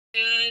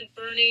And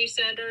Bernie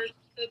Sanders.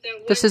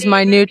 This is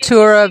my new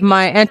tour of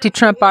my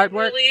anti-Trump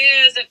artwork. Really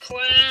is a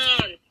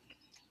clown.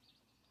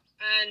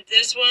 And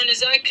this one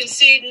is I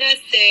concede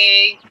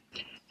nothing.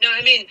 No,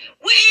 I mean,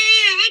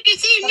 I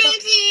concede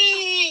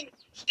nothing.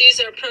 These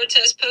are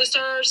protest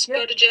posters. Yep.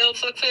 Go to jail,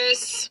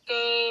 fuckface.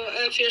 Go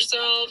F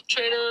yourself,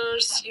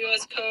 traitors.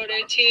 U.S. Code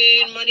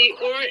 18, money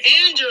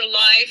and your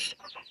life.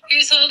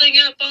 He's holding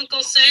up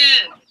Uncle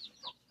Sam.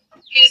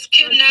 He's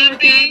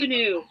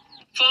kidnapping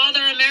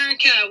Father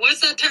America.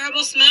 What's that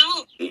terrible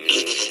smell?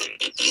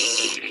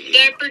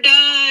 Diaper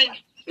done.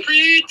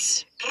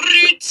 Fruits.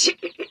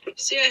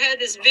 See, I had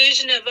this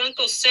vision of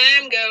Uncle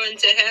Sam going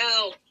to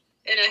hell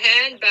in a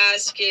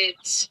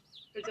handbasket.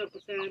 It's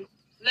Uncle Sam.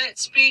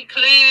 Let's be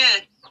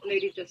clear.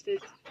 Lady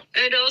Justice.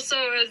 And also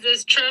as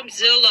this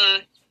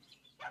Trumpzilla.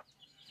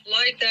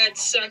 Light that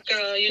sucker,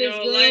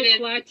 light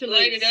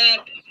it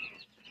up.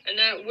 And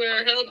that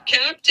we're held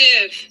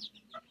captive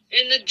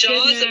in the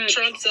jaws of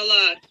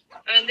Trumpzilla.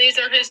 And these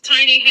are his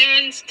tiny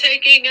hands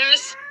taking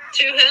us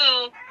to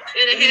hell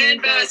in a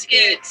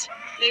handbasket.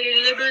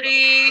 Lady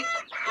Liberty,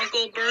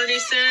 Uncle Bernie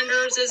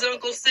Sanders is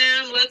Uncle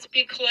Sam. Let's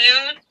be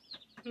clear.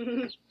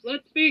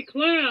 Let's be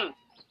clear.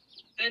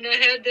 And I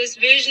had this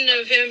vision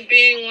of him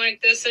being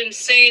like this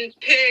insane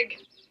pig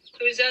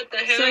who's at the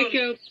helm.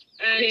 Psycho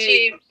and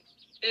pig.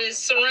 He is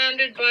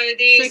surrounded by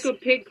these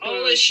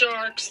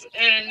oligarchs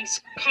and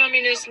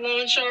communist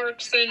loan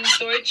sharks and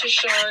Deutsche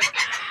Shark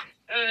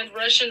and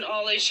Russian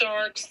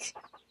oligarchs.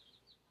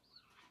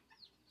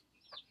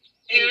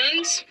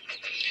 And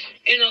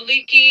in a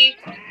leaky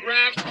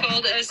raft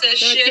called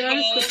SS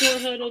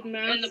Shithole.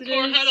 And the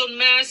poor huddled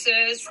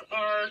masses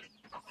are,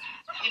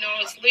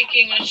 it's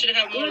leaking. I should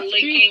have more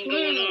leaking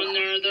going on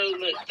there.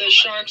 The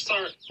sharks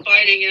are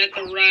biting at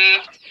the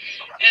raft.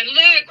 And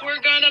look,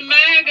 we're gonna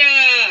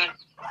MAGA!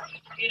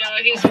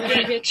 He's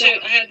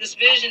I had this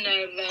vision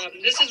of,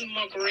 this is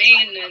more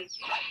green than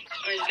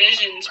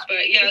visions,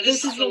 but yeah,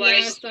 this is the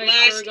last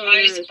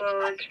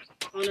iceberg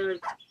on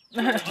Earth.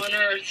 On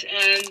Earth,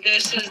 and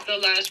this is the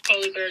last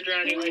polar bear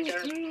drowning right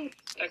there.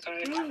 That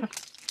guy.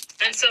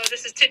 And so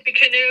this is Tippy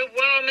Canoe.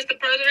 Whoa, Mr.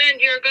 President,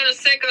 you're gonna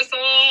sink us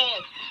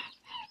all.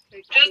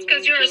 Just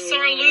because you're a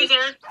sore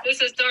loser.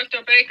 This is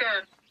Dr.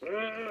 Baker.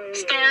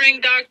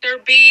 Starring Dr.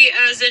 B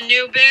as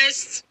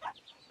Anubis.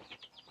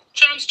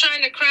 Trump's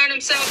trying to crown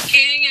himself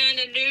king, and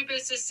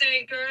Anubis is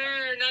saying,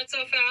 grr, not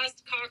so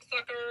fast,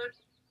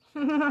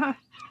 cocksucker.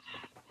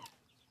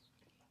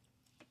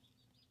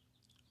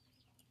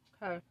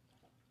 Okay.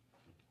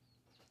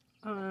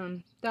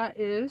 That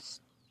is,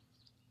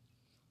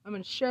 I'm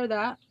going to share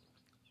that.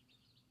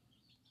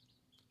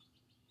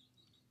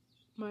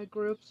 My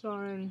groups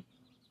on,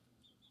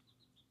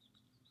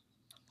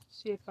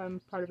 see if I'm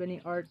part of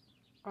any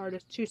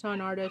artists, Tucson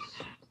artists.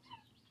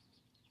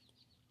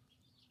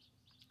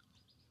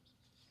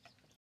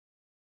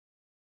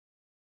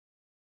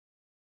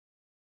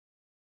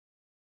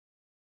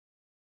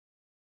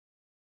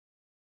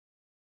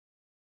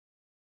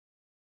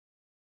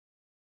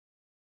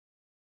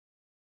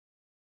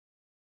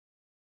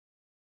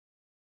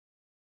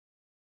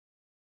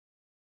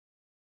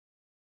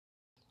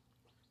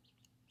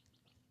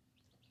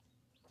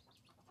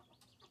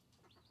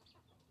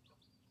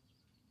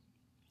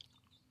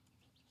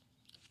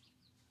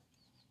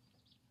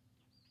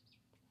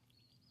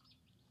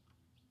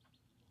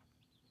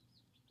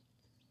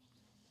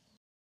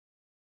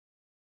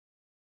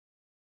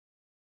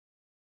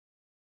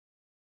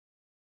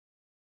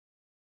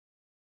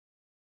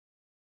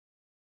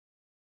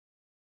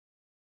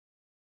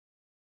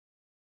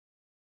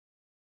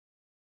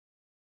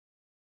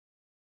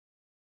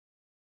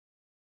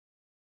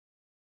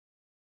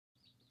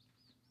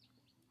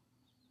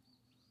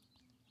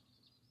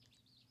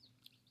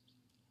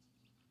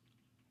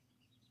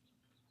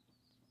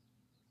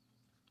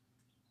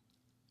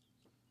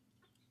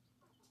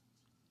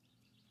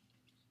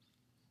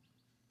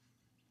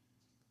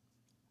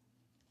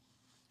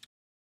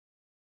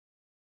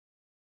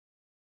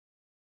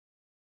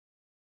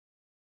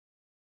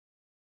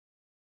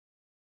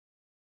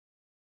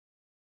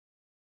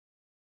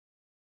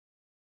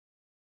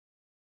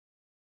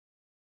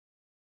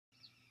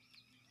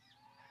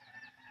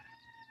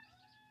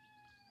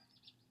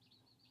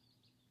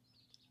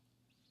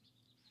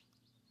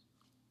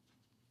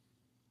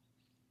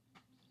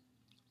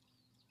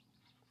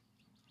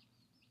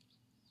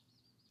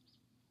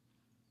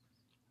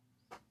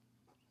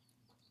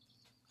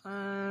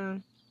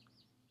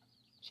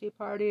 Tea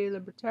Party,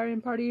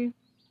 Libertarian Party,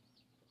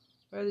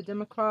 or the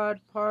Democrat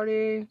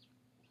Party.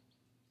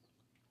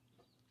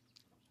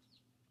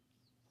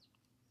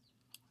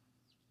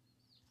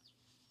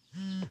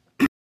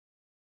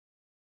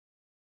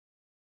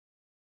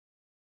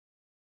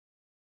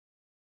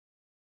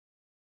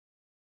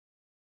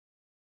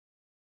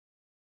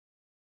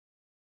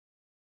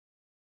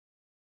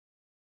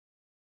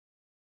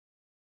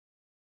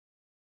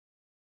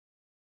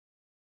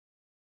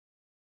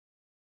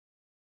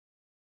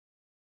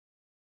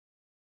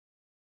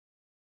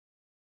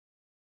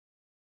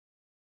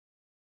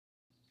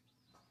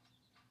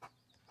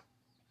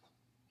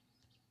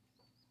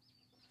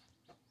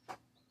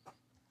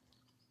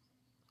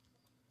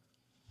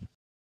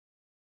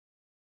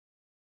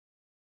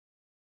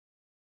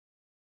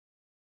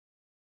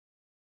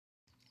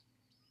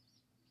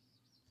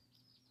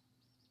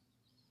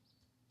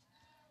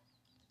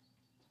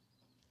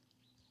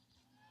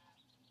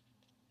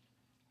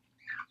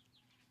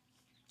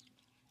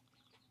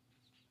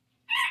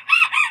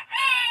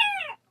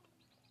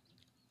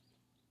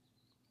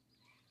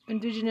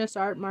 Indigenous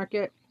Art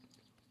Market.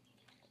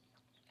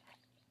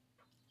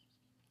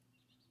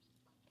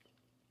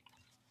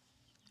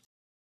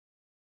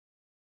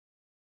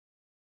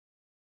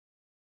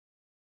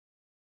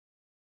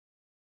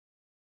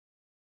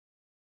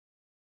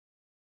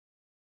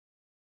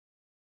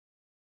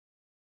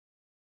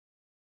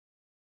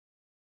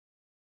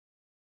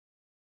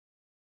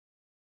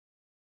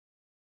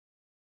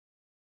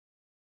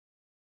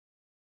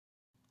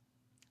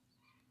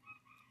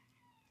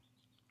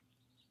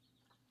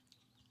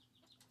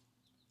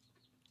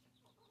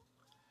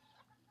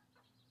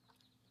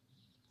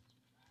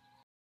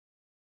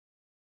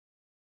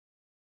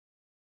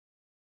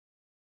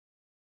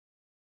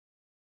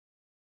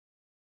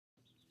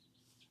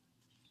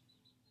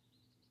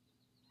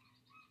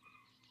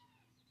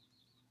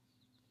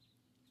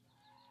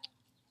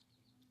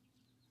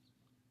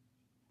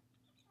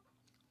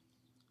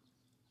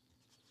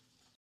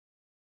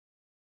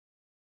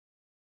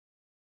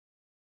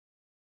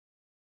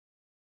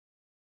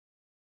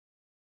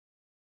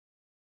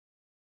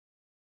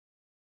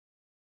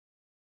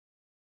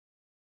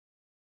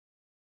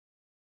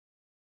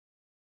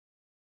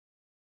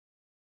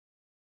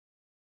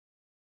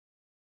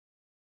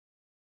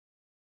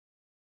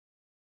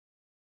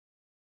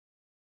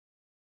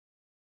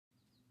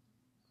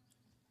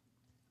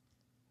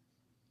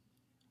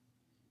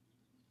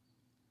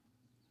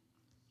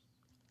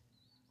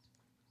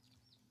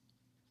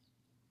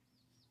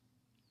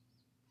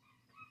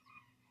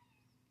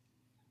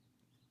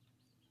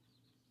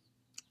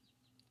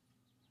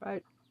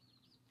 Right.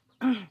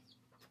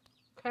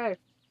 Okay.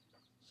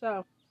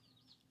 So.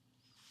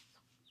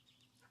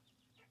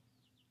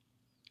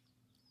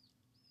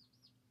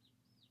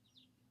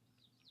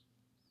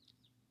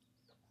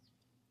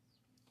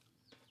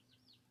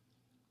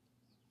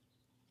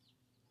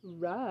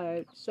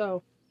 Right.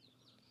 So.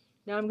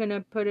 Now I'm going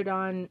to put it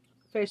on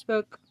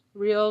Facebook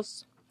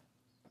Reels.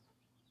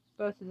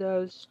 Both of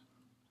those.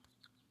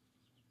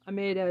 I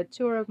made a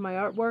tour of my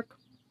artwork.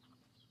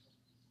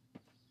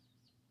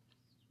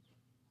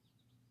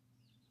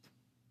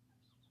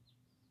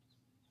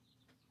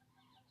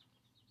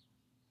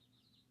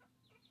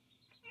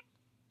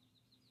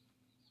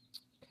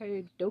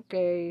 Okay,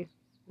 okay.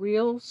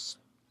 Reels.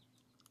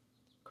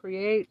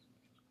 Create.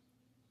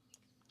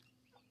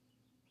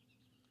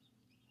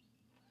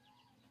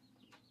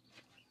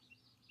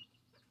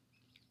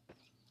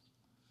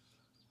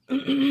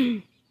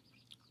 There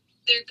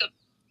go.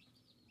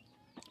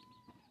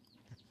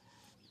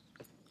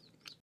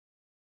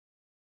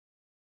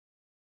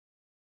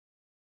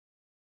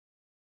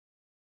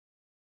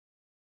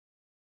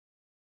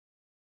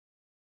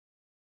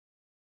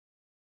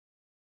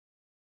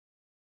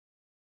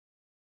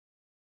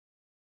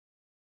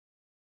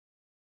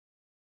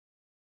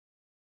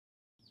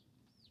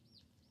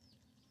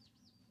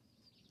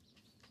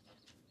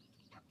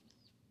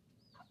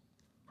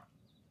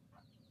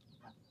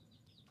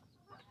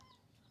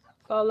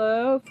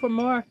 Follow for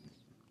more.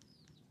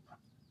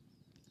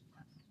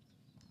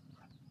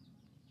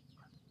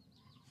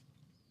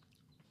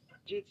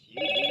 This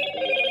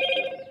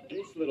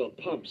little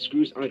pump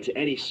screws onto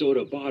any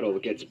soda bottle.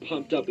 It gets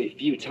pumped up a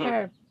few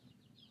times.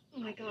 Oh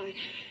my god,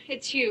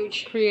 it's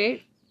huge.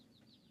 Create.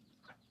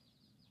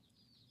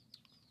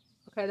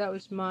 Okay, that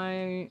was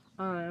my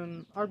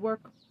artwork.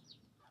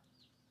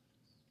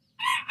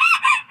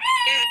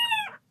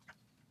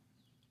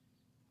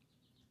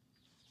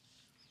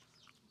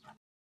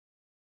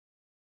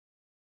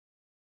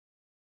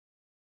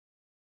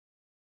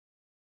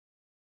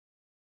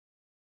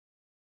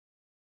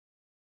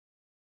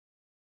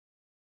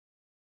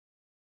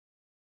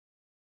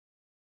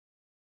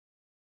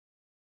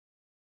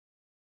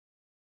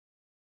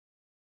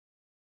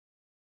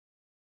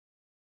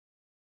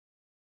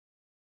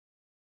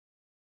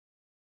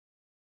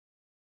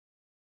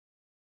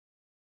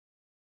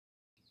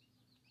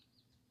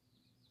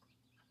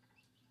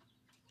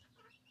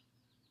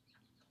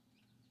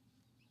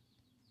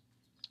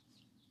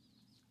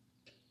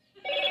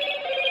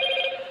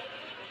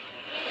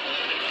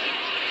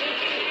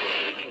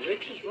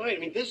 Rick is right. I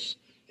mean, this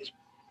is...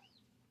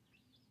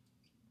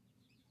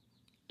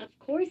 Of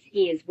course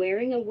he is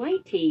wearing a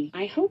white tee.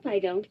 I hope I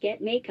don't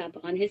get makeup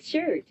on his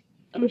shirt.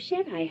 Oh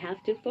shit, I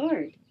have to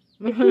fart.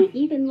 Does he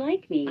even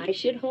like me? I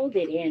should hold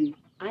it in.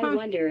 I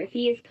wonder if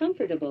he is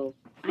comfortable.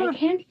 I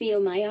can't feel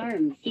my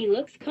arms. He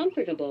looks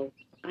comfortable.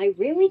 I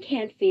really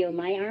can't feel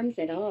my arms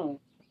at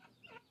all.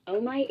 Oh,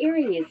 my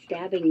earring is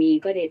stabbing me,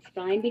 but it's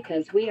fine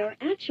because we are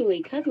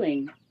actually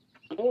cuddling.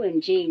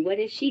 OMG, what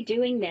is she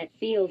doing that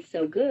feels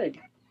so good?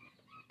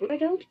 Bro,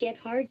 don't get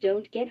hard,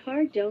 don't get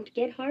hard, don't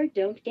get hard,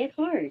 don't get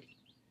hard.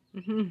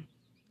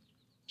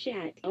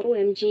 Chat,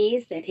 OMG,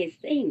 is that his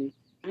thing?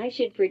 I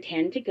should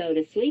pretend to go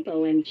to sleep,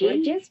 OMG.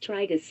 Or just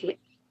try to sleep.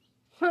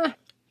 Of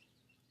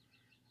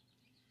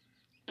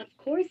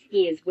course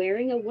he is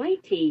wearing a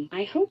white tee.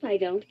 I hope I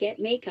don't get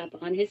makeup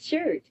on his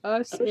shirt.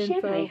 Us oh shit,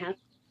 info. I have...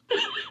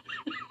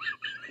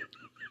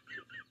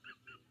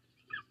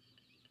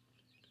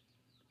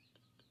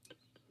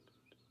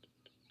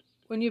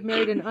 When you've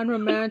married an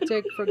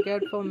unromantic,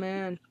 forgetful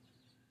man.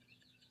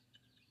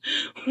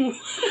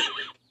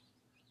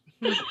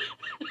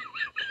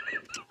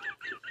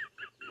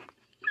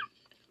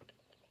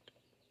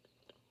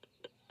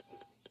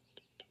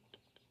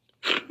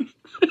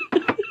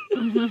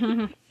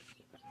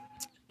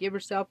 Give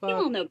yourself You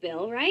all a know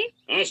Bill, right?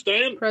 I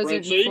stand, present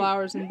and Francine.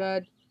 flowers in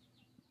bed.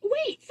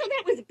 Wait, so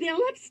that was Bill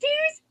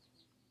upstairs?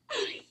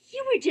 Oh,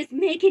 you were just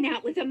making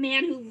out with a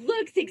man who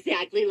looks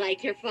exactly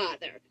like your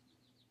father.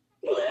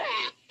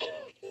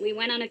 We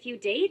went on a few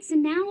dates,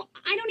 and now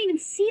I don't even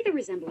see the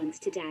resemblance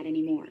to Dad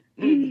anymore.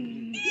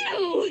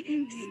 No!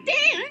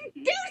 Stan,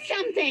 do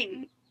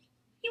something!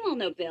 You all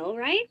know Bill,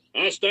 right?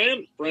 I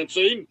stand,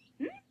 Francine.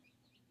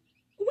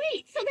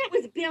 Wait, so that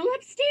was Bill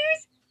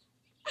upstairs?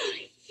 Oh,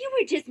 you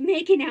were just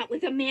making out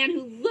with a man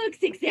who looks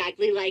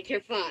exactly like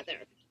your father.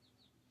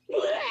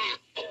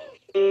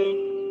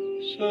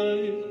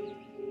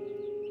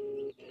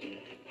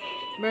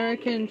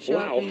 American Wow,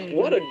 shopping. and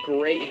what a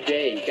great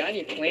day. Got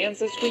any plans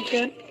this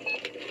weekend?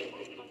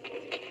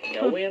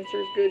 No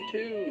answer's good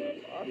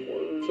too.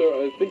 Awkward.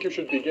 So I think you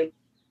should begin.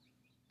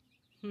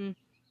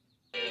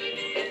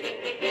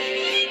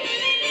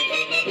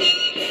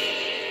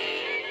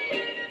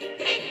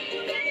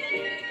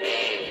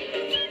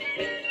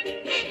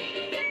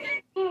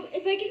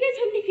 If I could get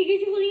so many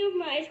figures you're holding over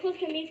my eyes closed,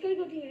 can we go to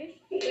Hooters?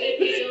 If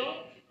you don't?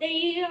 Then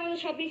you get on the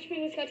shopping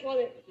spree with Scotch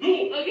wallet.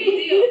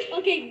 Okay, deal.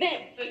 Okay,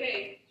 bet.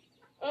 Okay.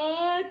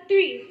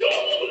 3. No,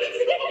 let's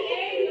go.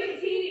 Hey, you're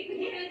cheating. Put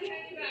your hands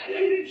behind your back. I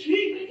didn't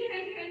cheat. Put your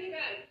hands behind your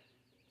back.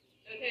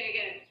 Okay,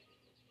 again.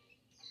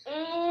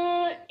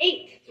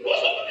 8.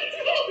 Whoa, let's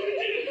go.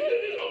 Hey,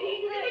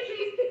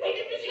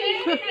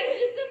 that's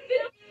just a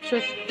film.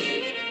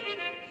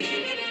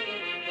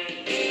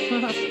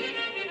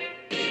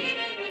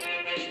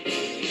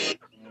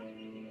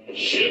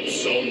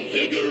 Ships on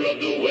vigor of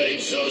the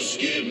waves are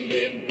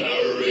skimming,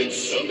 powering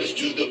summits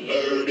to the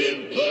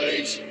verdant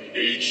plains.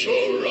 Each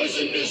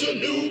horizon is a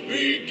new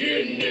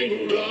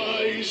beginning,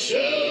 rise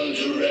and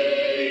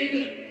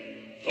reign.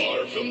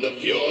 Far from the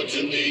fjords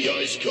and the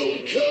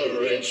ice-cold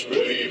currents,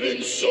 brave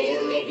and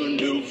soar over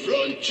new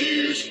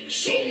frontiers.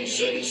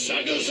 Songs and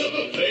sagas of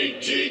a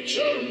fate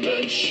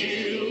determined,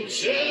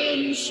 shields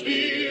and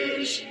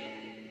spears.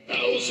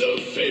 Vows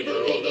of favor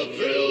or the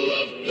thrill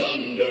of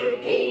thunder,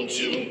 pulled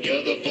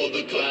together for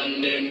the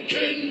clan and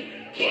kin.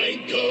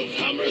 Clank of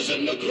hammers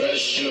and the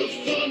crash of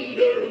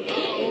thunder,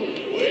 bound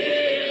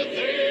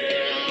within.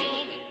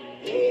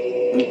 Oh,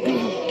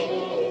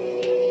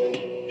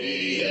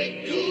 the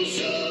echoes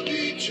of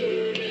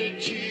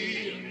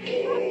eternity. Oh,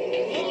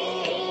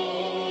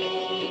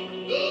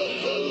 the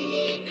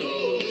holla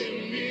calling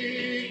me.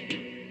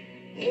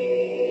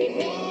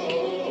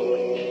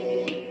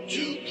 Oh,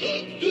 to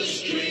pluck the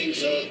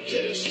strings of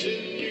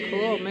destiny.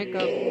 Cool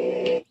makeup.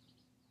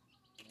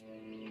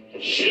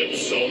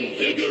 Ships on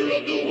vigor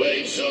of the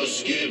waves are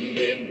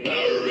skimming,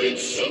 powering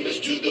summits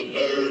to the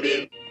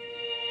burden.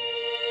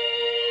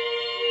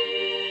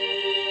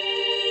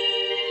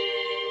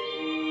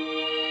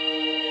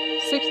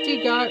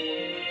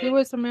 He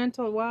was from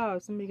Antelope. Wow,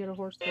 somebody got a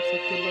horse for 60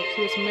 bucks.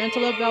 He was from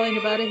Antelope Valley,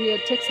 Nevada. He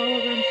had ticks all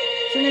over him.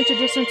 Soon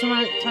introduced him to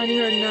my tiny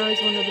herd, and now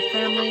he's one of the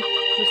family.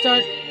 We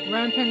start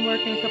round pen work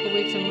in a couple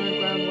weeks and learn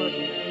groundwork.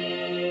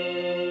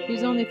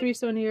 He's only 3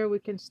 stone a year. We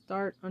can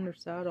start under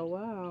saddle.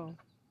 Wow.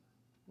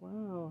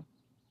 Wow.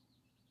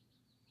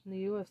 In the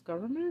U.S.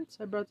 government?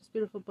 I brought this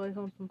beautiful boy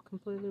home from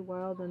completely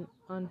wild and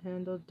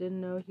unhandled.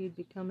 Didn't know he'd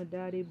become a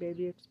daddy.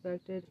 Baby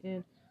expected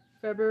in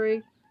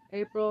February,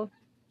 April.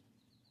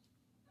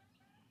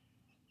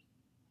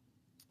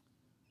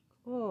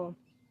 Cool.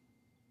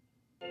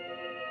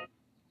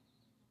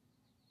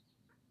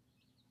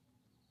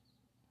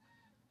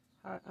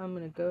 I'm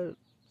gonna go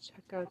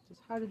check out this.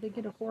 How did they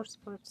get a horse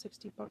for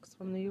 60 bucks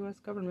from the U.S.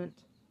 government?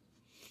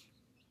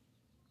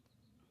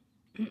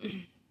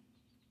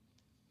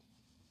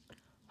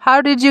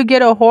 How did you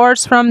get a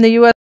horse from the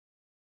U.S.?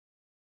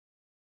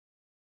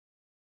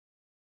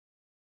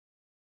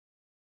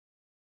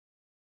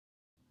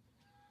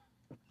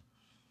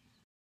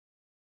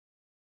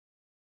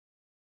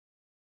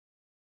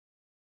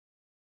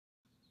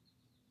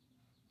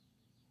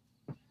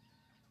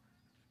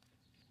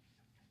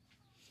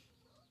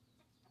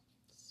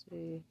 Let's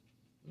see.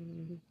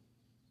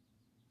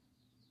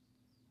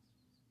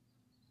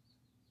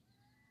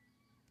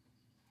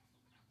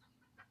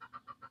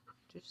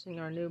 Introducing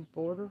our new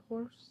border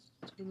horse.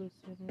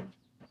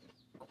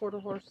 Quarter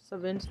horse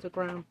of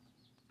Instagram. Is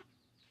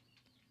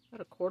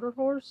that a quarter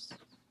horse?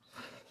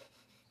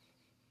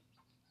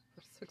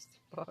 For 60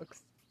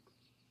 bucks.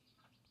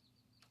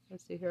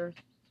 Let's see here.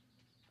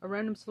 A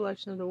random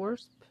selection of the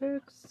worst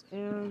picks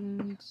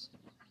and...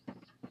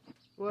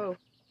 Whoa.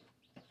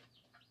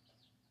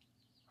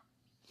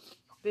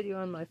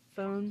 Video on my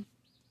phone.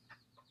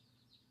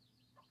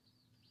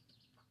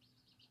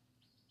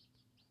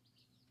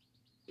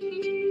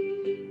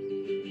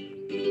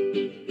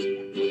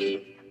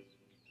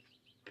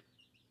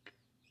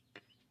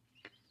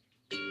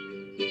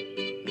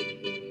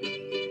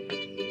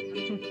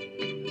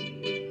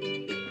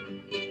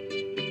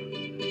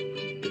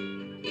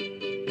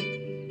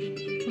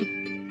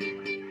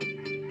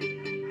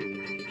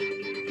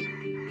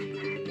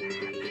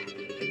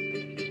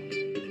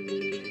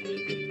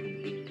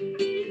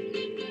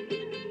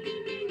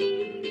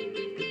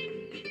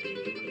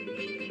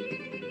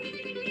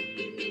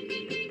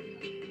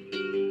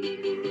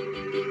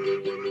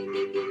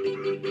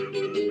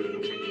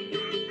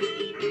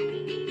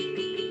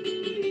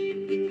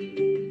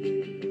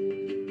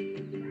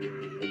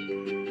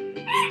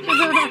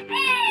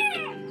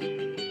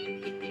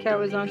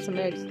 was on some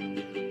eggs.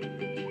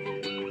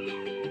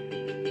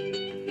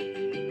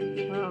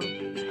 Wow.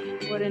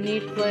 What a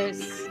neat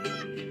place.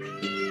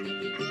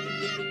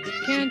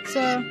 Can't,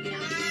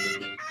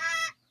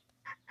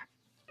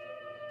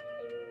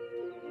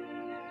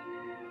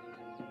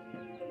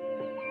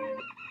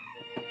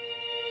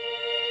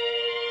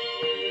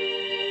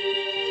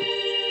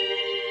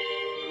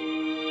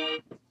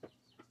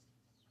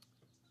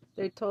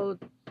 they told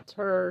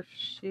her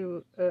it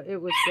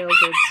was gilded.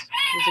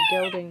 It was a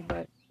gilding,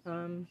 but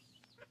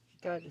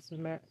God, is the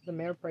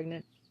mare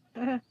pregnant?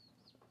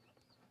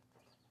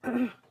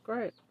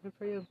 Great, good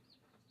for you.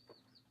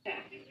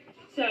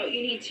 So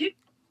you need two.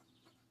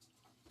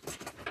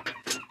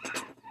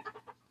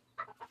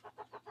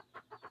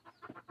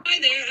 Hi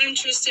there, I'm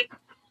Tristan.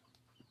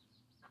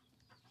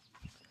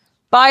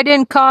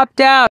 Biden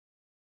copped out.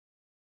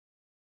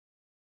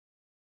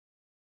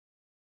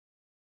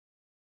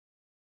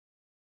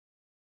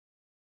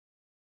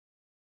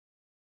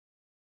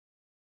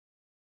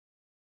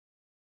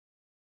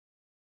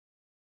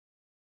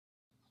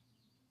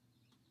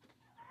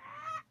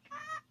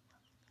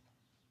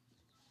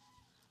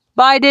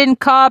 Biden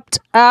copped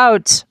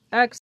out.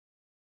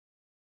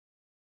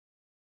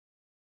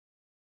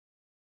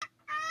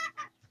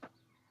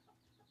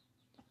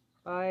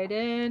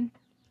 Biden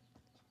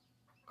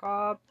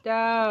copped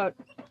out.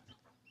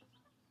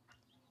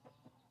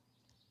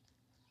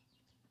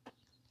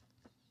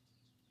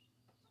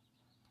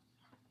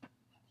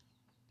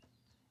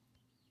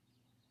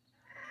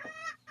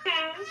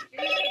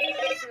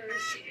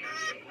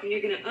 And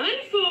you're gonna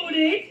unfold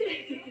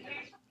it.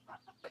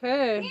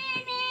 Okay.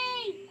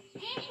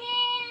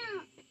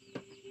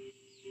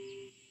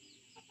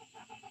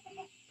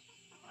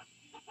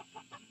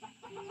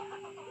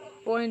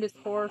 Boy and his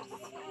horse.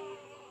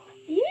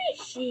 Here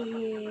she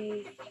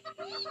is.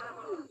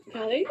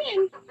 Call her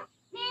again.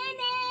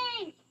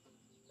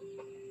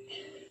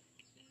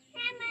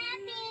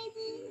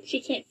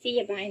 She can't see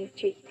you behind the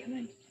tree. Come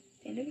on.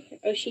 Stand over here.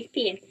 Oh, she's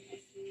peeing.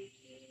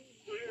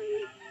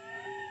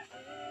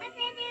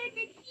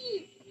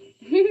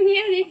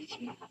 Yeah, there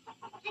she is.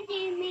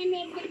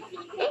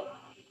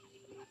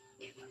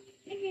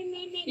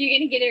 You're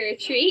gonna get her a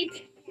treat?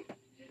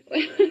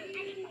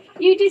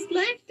 You just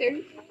left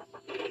her.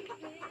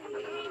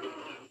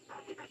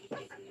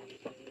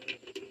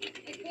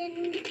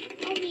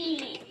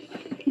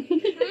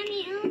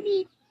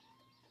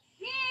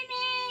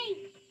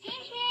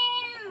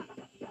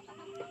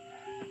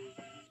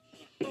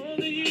 All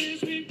the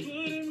years we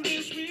put in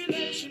this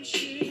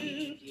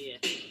relationship, you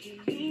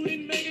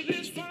didn't make it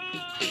this far.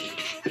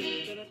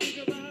 Then I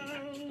think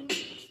about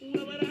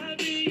where would I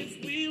be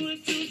if we were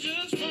to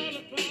just fall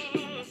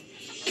apart?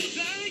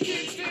 I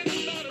can't stand the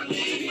thought of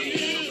leaving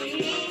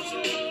you.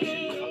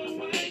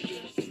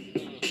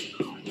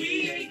 We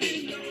ain't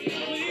getting no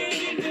younger, we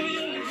ain't getting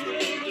no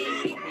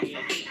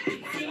younger.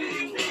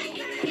 Feeling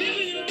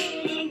you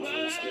all the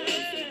while.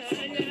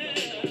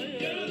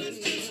 Girl, let's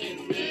just get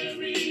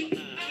married.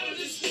 I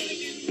just wanna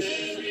get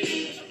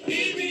married.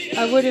 Baby, I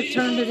would have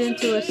turned it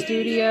into a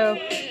studio.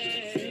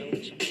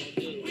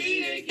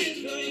 we ain't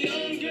getting no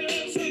younger.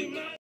 Say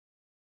my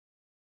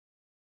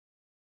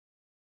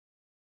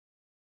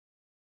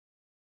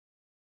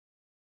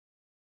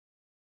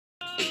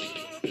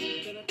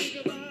then I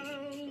think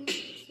about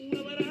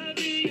where would I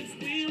be if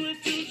we were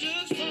to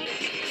just fall.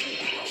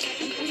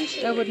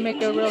 That would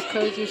make a real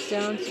cozy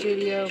sound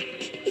studio.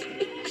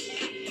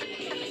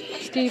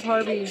 Steve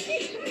Harvey.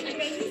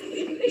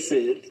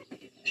 Say it.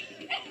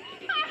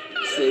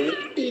 Say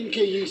it.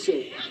 Incanizo.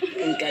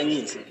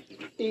 Incanizo.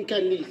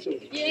 Incanizo.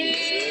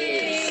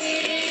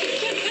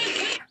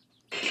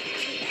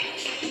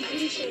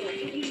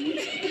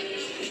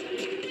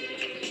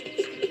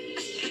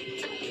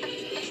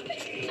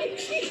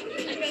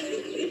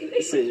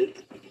 Say it.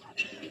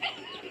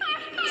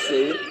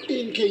 Say it.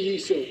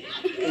 Incanizo.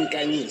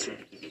 Incanizo.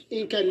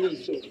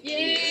 Incanizo.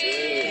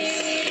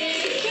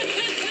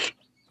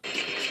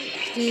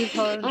 Steve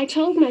Harvey. I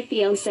told my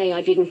fiance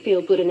I didn't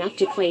feel good enough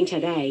to clean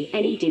today,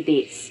 and he did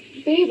this.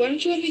 Babe, why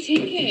don't you let me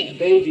take it?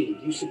 Baby,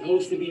 you're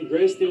supposed to be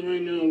resting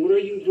right now. What are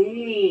you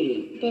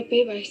doing? But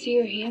babe, I see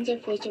your hands are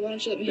full, so why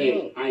don't you let me Babe,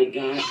 help? I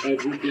got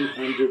everything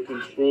under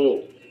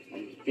control.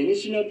 I'm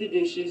finishing up the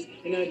dishes,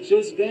 and I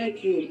just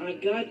vacuumed. I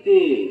got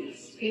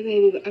this. Okay,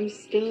 baby, but I'm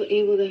still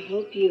able to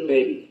help you.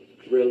 Baby,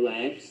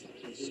 relax.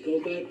 Just go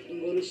back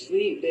and go to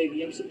sleep,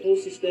 baby. I'm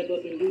supposed to step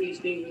up and do these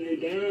things when you're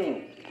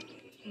down.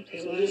 Okay,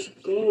 So well,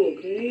 just go,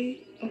 okay?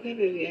 okay,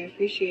 baby, I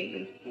appreciate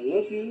you. I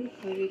love you.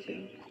 Love you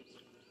too.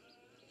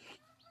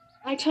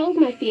 I told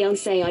my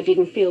fiance I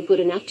didn't feel good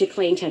enough to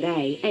clean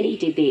today, and he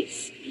did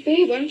this.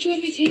 Babe, why don't you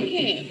let me take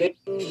it?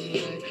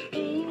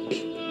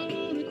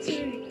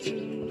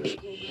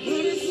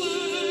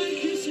 Butterfly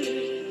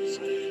kisses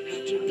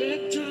after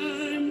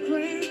bedtime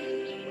prayer,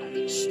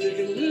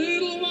 sticking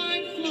little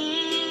white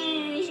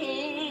flowers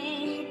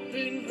all up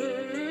in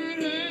her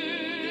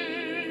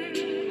hair.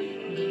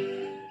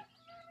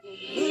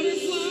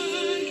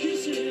 Butterfly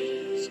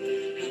kisses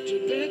after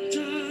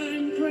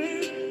bedtime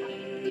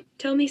prayer.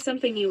 Tell me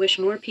something you wish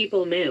more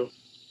people knew.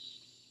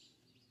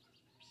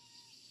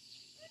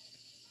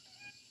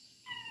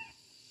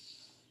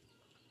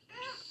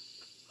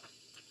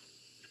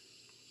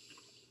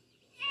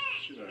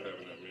 She's not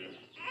having that, man.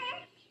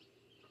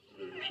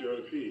 She ought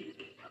to pee.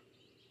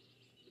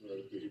 She ought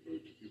to pee, but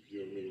you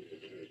feel me?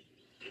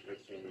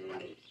 That's something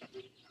else.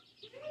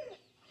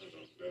 I don't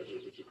know. That's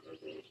what you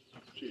crack on.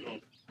 She's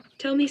home.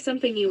 Tell me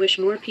something you wish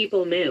more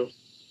people knew.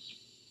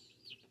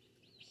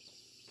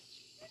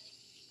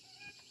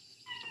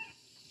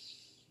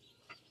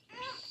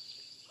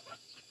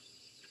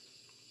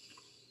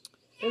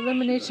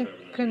 Elimination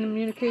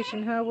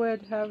communication. How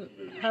would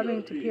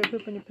having to pee or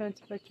poop in your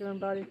pants affect your own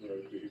body?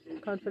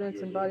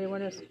 Confidence and body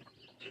awareness.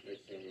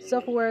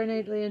 Self-aware,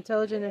 innately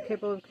intelligent, and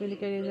capable of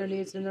communicating their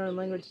needs in their own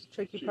language. It's a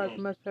tricky part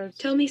for most parents.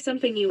 Tell me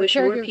something you wish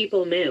more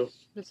people knew.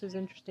 This is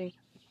interesting.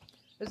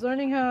 Is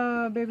learning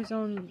how a baby's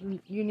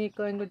own unique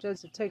language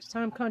as it takes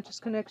time, conscious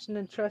connection,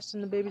 and trust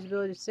in the baby's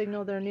ability to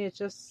signal their needs.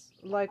 Just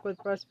like with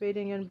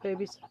breastfeeding and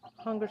baby's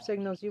hunger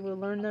signals, you will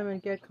learn them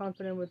and get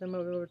confident with them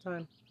over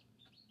time.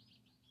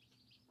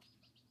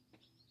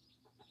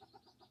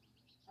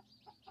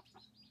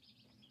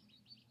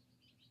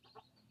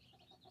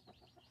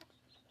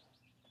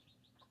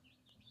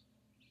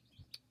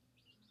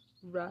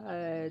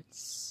 Right.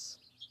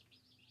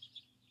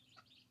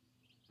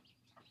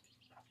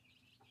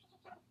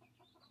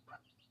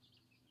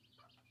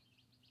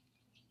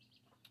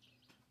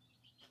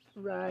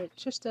 Right.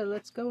 Trista,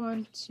 let's go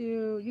on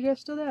to... You guys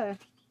still there?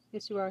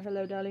 Yes, you are.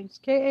 Hello, darlings.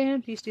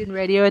 KAMP Student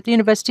Radio at the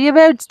University of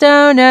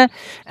Arizona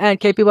and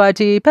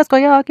KPYT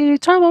Pasquayaki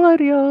Travel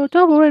Radio.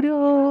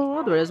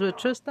 All the rest with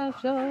Trista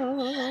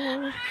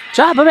Show.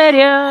 Travel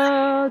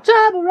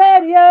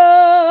Radio.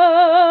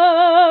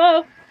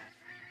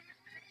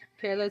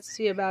 Okay, let's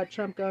see about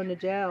Trump going to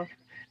jail.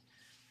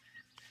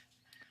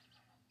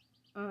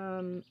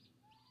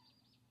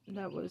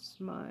 That was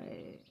my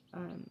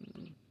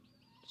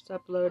just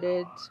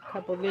uploaded a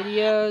couple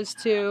videos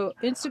to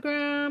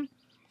Instagram.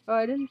 Oh,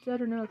 I don't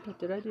know.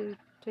 Did I do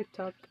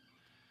TikTok?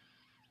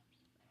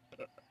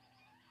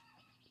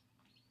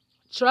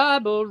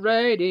 Tribal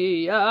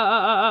Radio.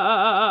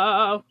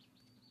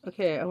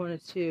 Okay, I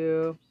wanted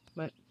to.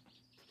 What?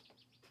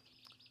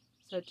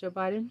 Is that Joe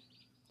Biden?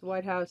 The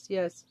White House,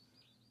 yes.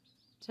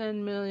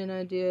 10 million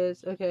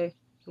ideas. Okay,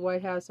 the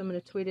White House. I'm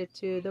going to tweet it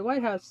to the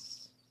White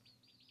House.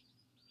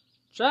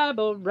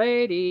 Tribal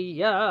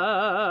Radio.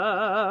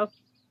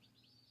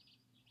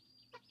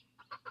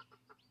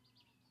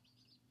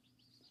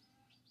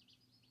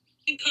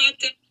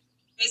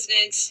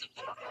 President.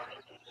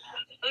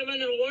 I'm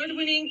an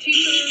award-winning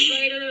teacher,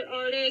 writer,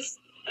 artist,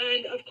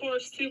 and of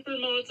course,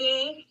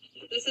 supermodel.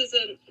 This is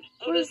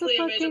obviously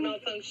a major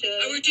malfunction.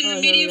 I worked in the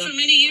media for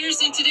many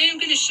years, and today I'm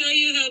going to show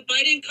you how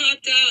Biden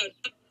copped out.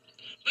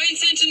 My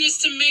intention is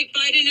to make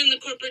Biden and the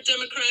corporate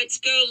Democrats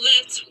go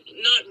left,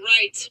 not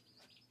right.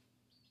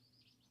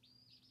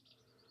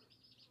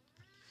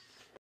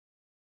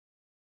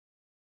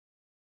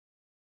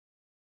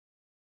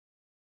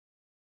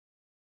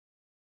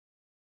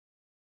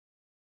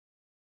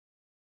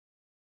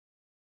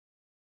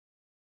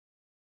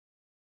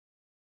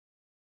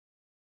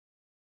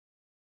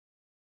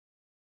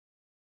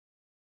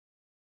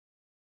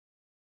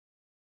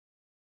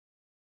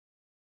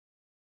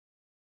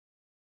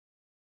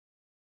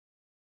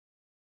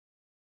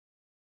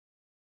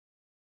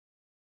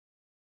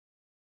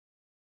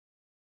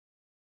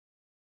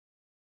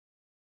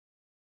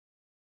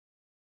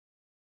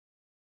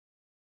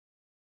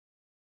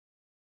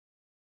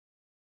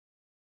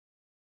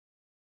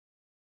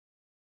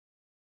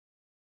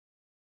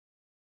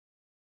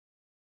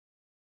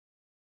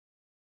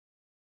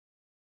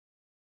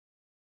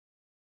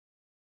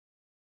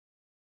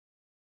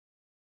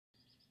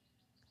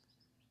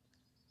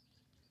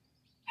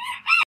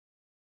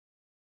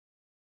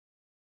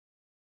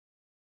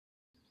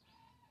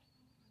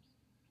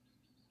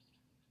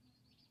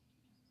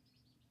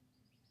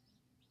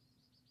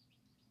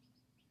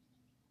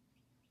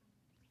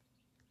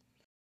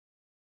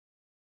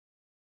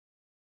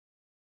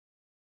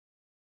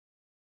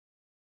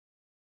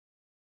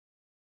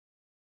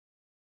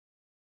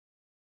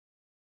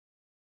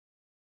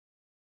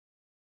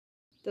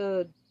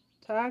 The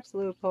tax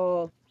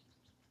loophole.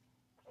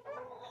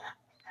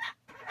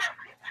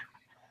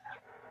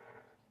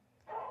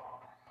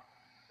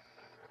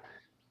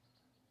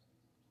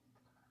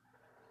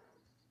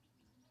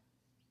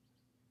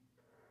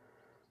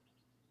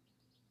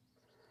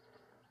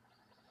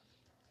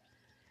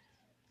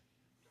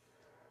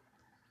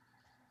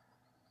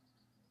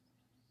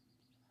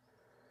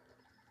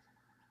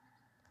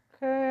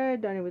 Okay,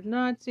 done with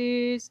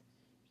Nazis.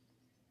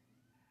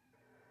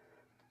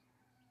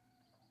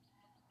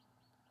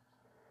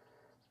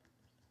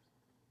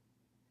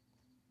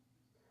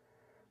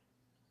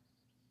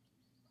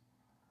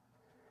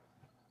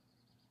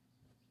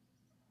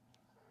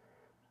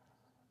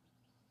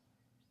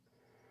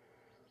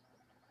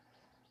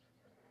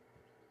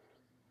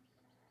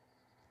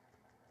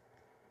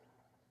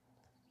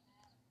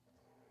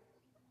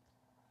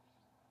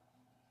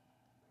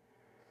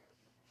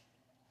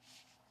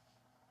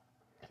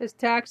 His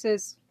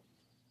taxes.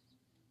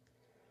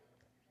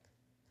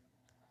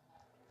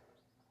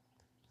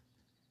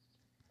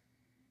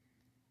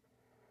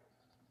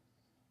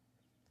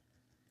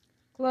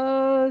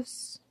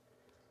 close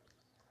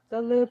the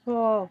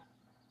loophole.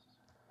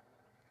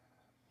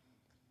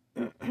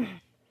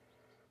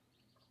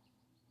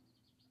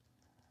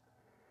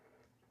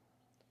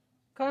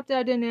 Cop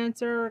that didn't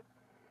answer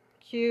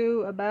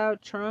Q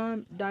about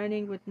Trump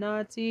dining with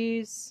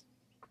Nazis.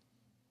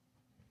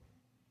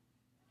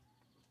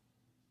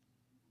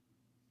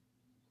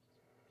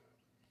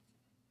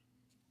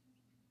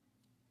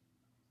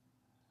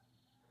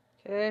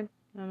 Okay, I'm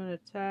gonna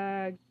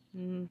tag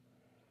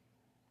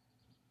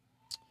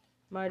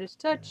Midas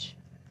touch.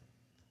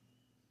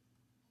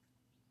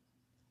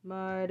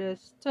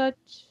 Midas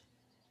touch.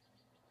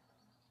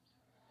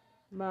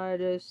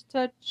 Midas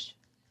touch.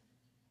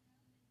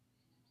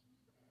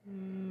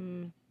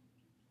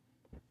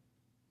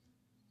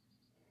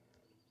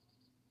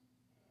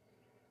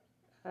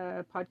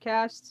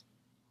 Podcast.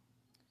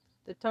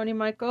 The Tony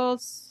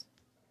Michaels.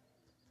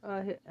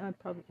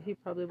 He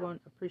probably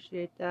won't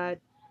appreciate that.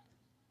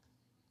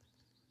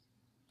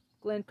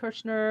 Glenn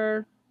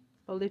Kirshner.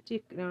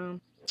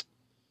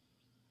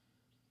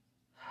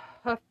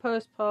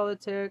 HuffPost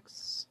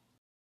Politics.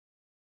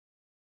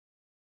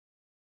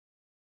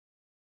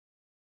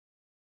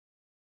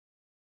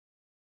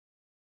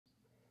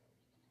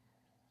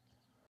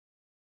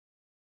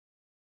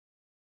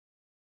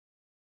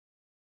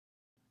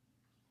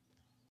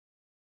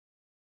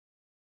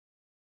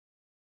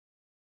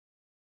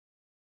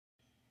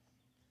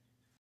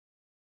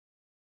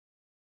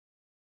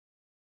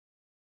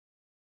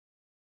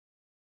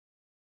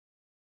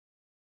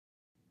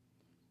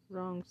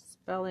 Wrong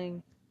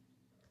spelling.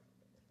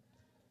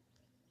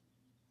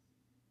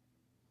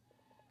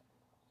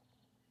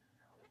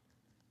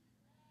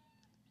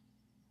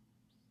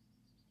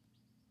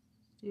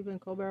 Stephen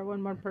Colbert,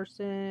 one more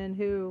person.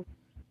 Who?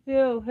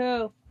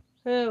 How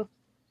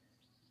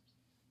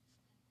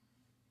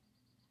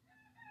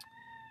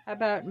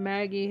about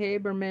Maggie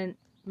Haberman?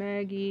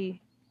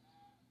 Maggie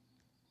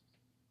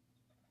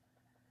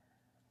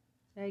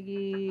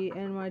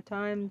NY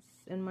Times,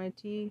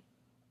 NYT.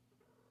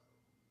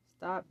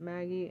 Stop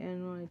Maggie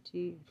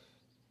NYT.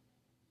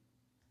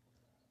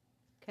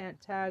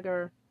 Can't tag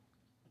her.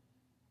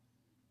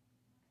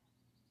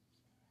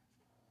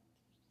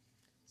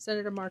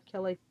 Senator Mark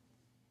Kelly.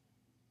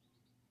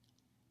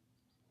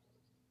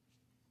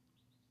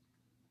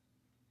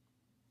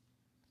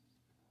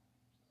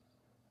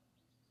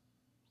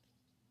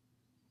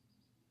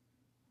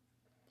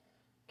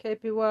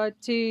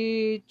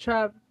 KPYT,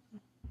 Trouble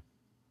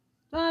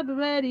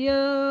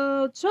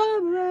Radio.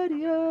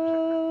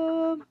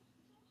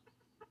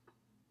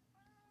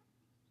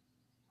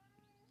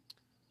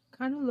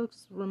 Kind of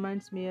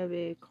reminds me of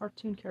a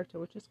cartoon character,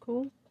 which is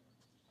cool.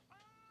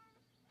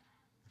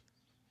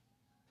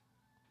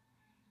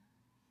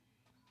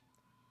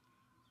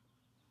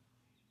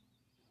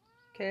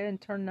 Okay,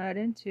 and turn that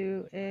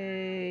into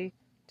a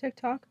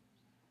TikTok.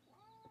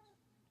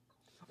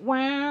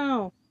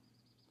 Wow.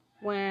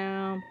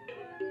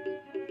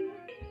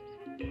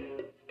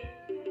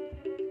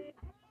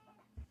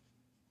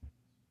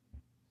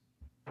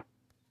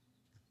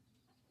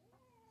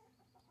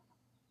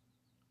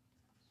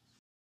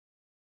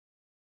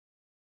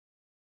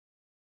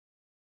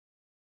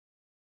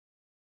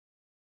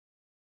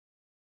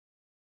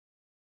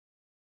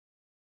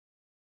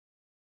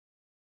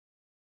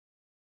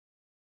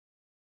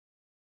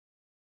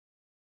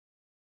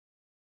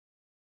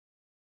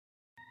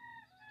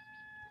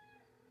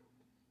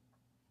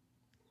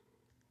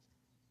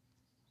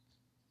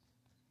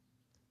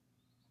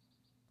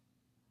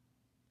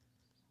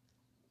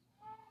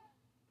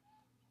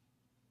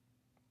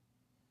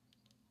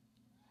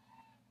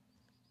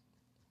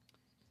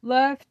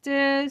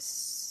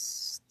 Leftists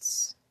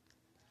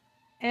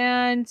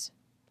and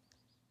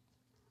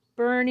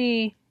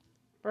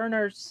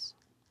burners.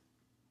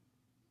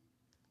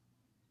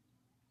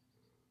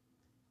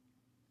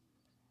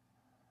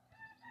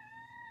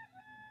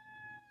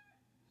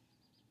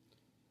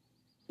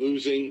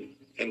 Losing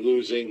and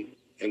losing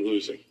and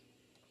losing.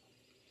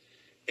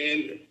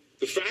 And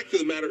the fact of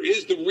the matter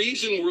is, the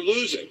reason we're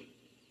losing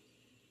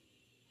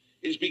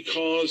is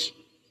because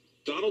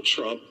Donald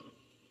Trump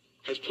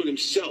has put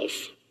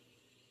himself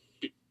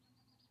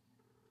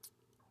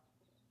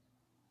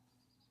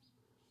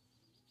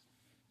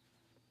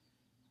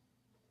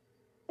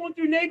going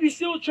through Navy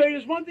SEAL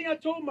training is one thing I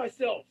told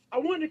myself. I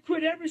wanted to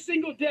quit every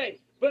single day.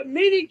 But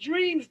many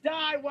dreams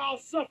die while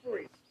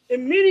suffering.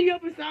 And many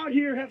of us out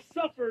here have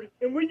suffered.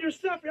 And when you're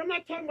suffering, I'm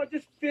not talking about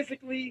just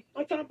physically.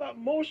 I'm talking about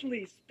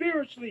emotionally,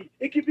 spiritually.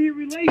 It could be a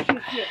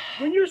relationship.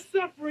 When you're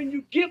suffering,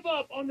 you give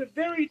up on the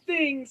very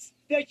things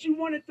that you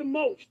wanted the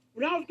most.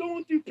 When I was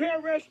going through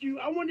pararescue,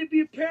 I wanted to be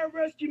a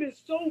pararescueman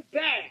so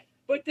bad.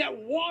 But that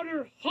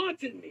water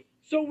haunted me.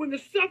 So when the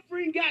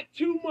suffering got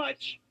too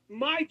much,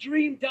 my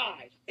dream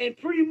died. And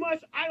pretty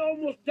much I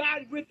almost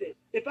died with it.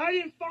 If I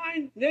didn't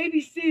find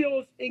Navy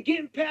SEALs and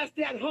getting past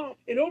that hump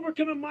and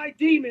overcoming my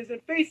demons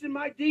and facing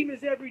my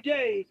demons every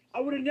day, I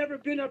would have never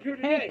been up here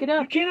today. Hey, get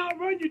up. You can't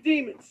outrun your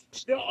demons.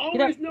 They'll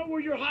always know where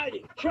you're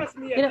hiding. Trust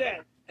me at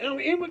that. And I'm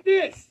in with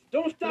this.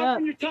 Don't stop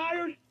when you're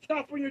tired.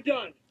 Stop when you're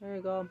done. There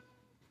you go.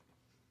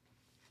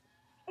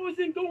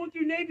 wasn't going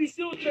through Navy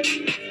SEAL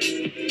training.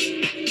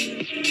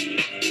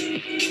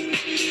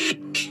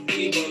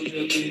 We both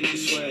dripping in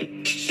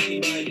sweat. She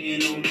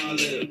biting on my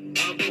lip.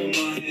 I put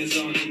my hands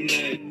on her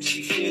neck.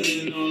 She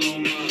feeling all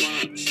on my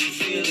mind. She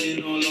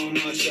feeling all on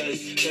my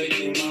chest.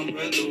 Taking my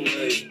breath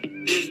away.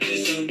 This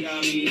bitch done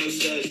got me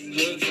obsessed.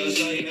 Her touch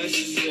like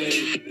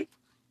ecstasy.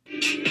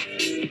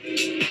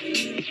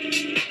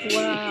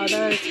 Wow,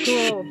 that is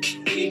cool.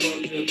 We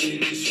both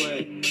dripping in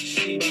sweat.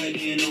 She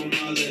biting on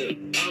my lip.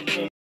 I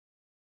put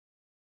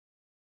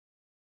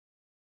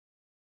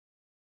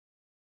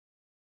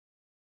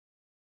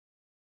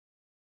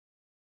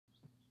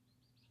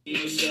me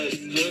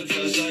obsessed. Her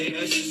touch like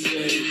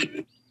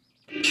ecstasy.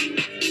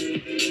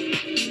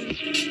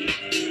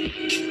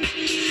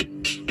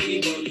 We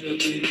both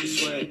dripping in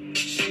sweat.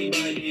 She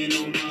biting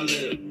on my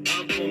lip. I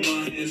put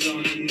my hands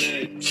on her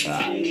neck. She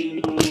feeling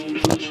all on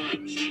my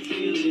mind. She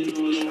feeling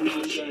all on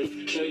my chest.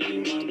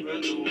 Taking my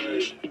breath away.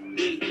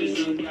 This bitch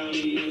done got me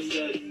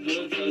obsessed.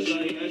 Her touch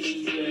like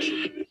ecstasy.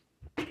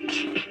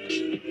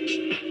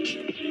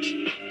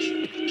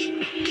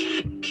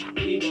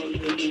 We both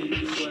dripping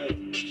in sweat.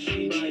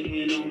 She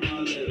biting on my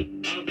lip.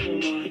 I put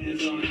my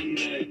hands on her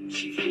neck.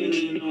 She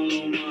feeling all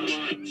on my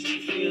mind. She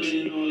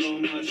feeling all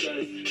on my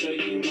chest.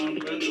 Taking my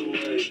breath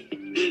away.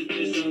 This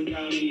bitch done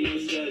got me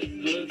obsessed.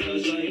 Her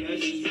touch like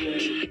ecstasy.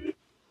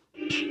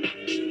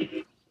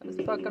 That's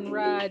fucking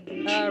rad.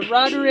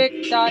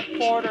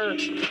 Roderick.Porter.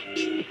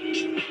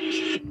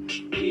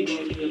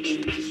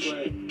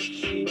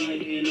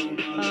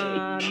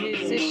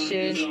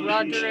 Musician.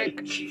 Roderick.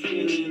 She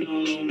feeling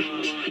all on my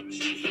mind.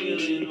 She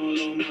feeling all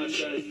on my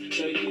chest.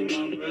 Taking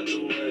my breath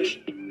away.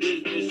 This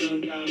bitch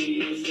done got me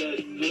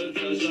obsessed. Her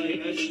touch like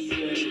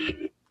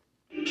ecstasy.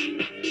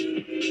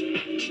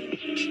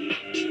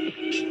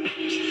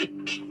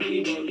 We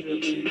both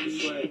dripping in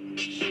sweat.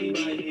 She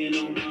biting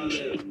on my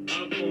lip. I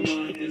put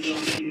my hands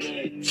on her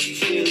neck. She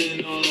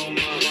feeling all on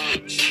my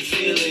mind. She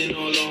feeling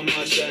all on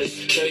my chest.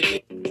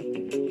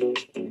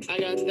 I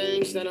got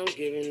things that I'm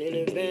giving in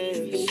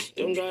advance.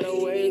 Don't gotta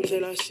wait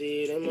till I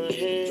see it in my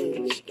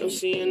hands. Don't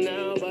see it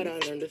now, but I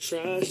learned to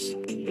trust.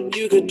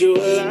 You could do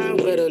a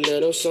lot with a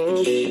little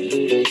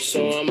something.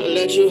 So I'ma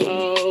let you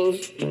hold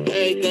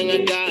everything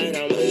I got.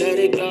 I'ma let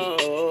it go.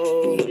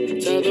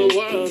 Tell the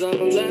world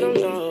I'ma let them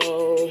know.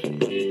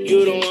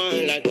 You the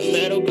one like the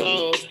metal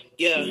gold.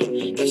 Yeah,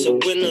 that's a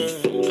winner.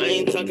 I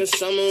ain't talking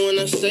summer when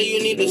I say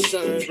you need the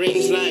sun.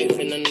 Brings life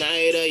in the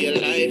night of your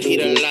life. He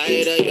the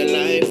light of your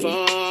life.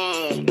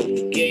 Oh,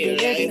 yeah, your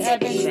life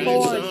like a Christ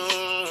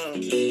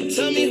song.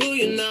 Tell me who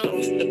you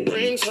know that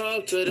brings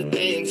hope to the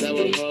things that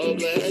were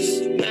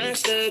hopeless.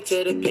 Master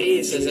to the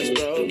pieces that's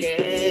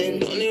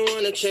broken. Only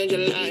one to change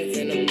your life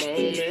in a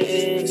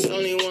moment.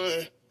 Only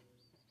one.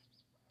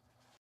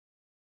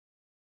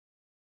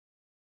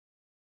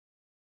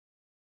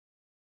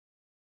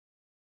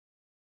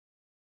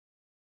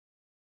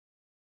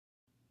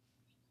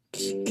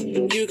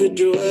 You could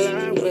do a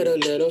lot with a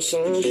little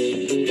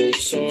something.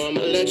 So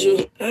I'ma let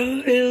you.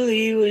 I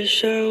really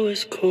wish I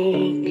was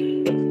cold.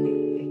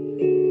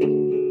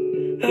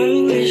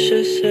 I wish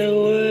I said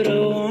what I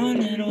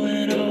wanted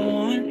when I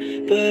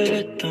want, but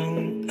I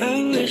don't.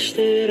 I wish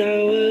that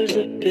I was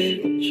a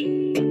bitch.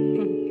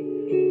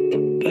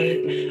 But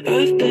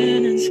I've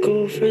been in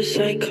school for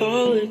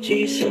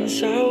psychology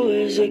since I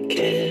was a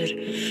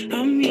kid.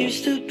 I'm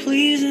used to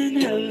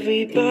pleasing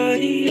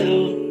everybody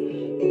else.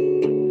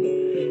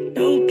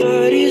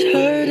 Nobody's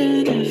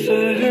hurting if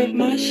I hurt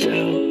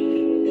myself.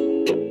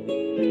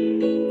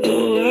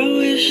 Oh, I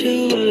wish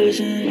it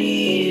wasn't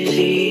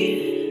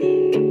easy.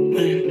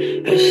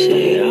 When I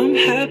say I'm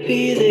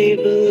happy, they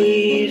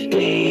believe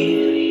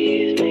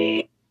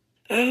me.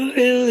 I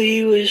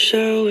really wish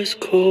I was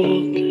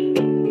cold.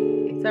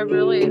 Is that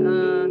really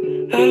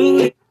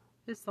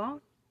his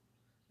song?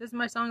 This is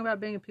my song about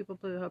being a people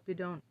pleaser. Hope you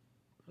don't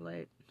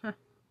relate.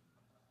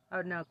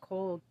 Out now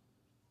cold.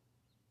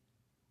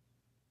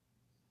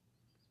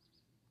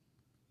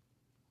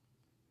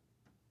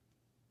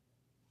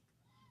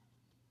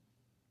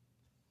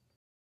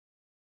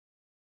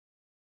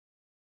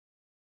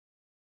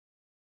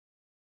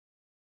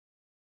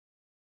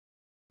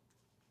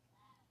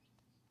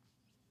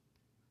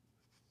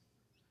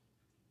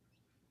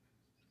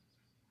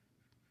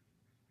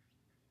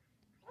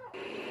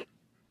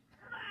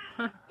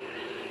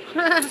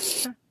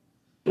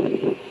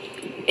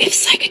 If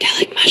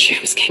psychedelic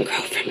mushrooms can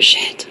grow from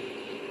shit,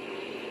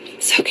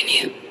 so can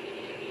you.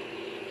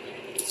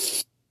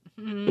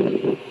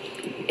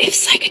 If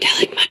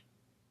psychedelic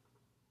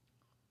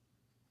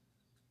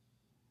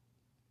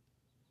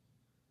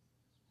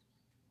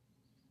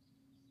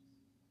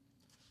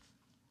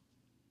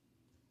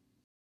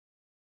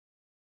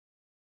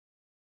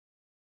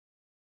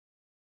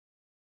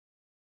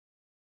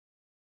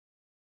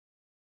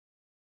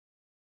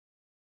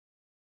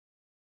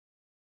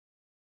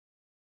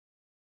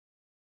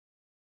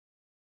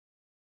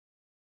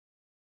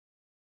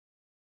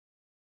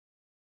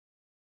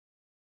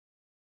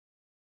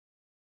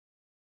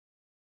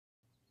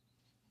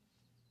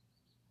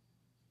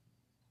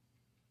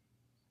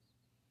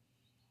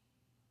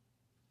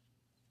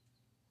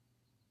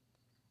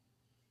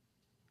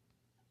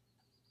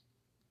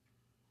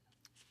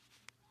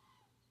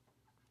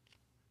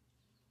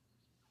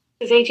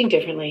Was aging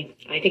differently.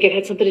 I think it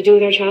had something to do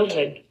with our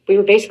childhood. We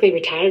were basically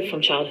retired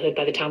from childhood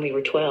by the time we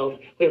were 12.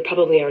 We were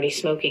probably already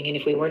smoking, and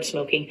if we weren't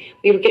smoking,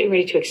 we were getting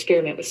ready to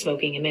experiment with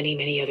smoking and many,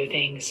 many other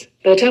things.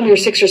 By the time we were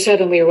 6 or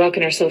 7, we were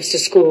walking ourselves to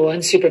school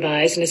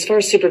unsupervised, and as far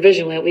as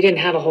supervision went, we didn't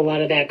have a whole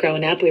lot of that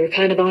growing up. We were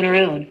kind of on our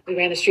own. We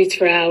ran the streets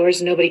for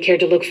hours, and nobody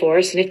cared to look for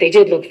us, and if they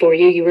did look for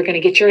you, you were going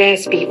to get your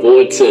ass beat.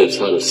 4 tips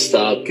how to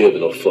stop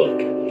giving a fuck.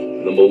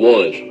 Number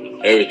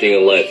 1, everything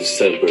in life is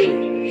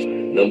temporary.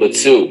 Number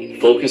 2,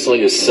 focus on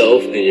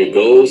yourself and your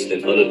goals,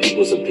 and other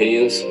people's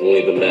opinions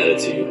won't even matter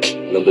to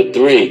you. Number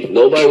 3,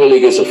 nobody really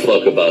gives a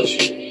fuck about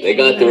you. They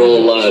got their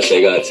own lives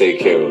they gotta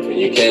take care of, and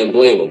you can't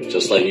blame them,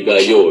 just like you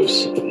got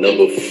yours.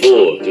 Number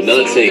 4, do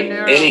not take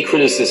any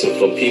criticism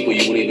from people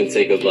you wouldn't even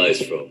take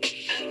advice from.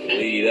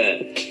 Believe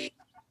that.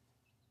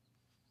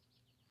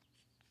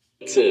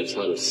 Tips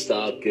how to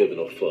stop giving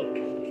a fuck.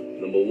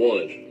 Number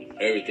 1,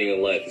 everything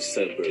in life is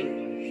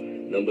temporary.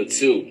 Number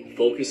 2,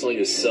 focus on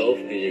yourself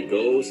and your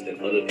goals, and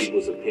other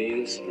people's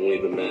opinions won't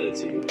even matter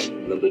to you.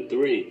 Number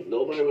 3,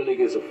 nobody really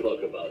gives a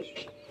fuck about you.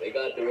 They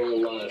got their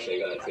own lives they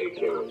gotta take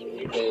care of, and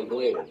you can't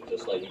blame them,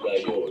 just like you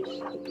got yours.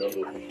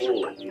 Number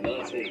 4, do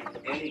not take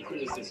any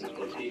criticism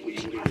from people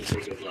you wouldn't even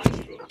take advice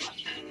from.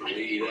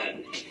 Believe that.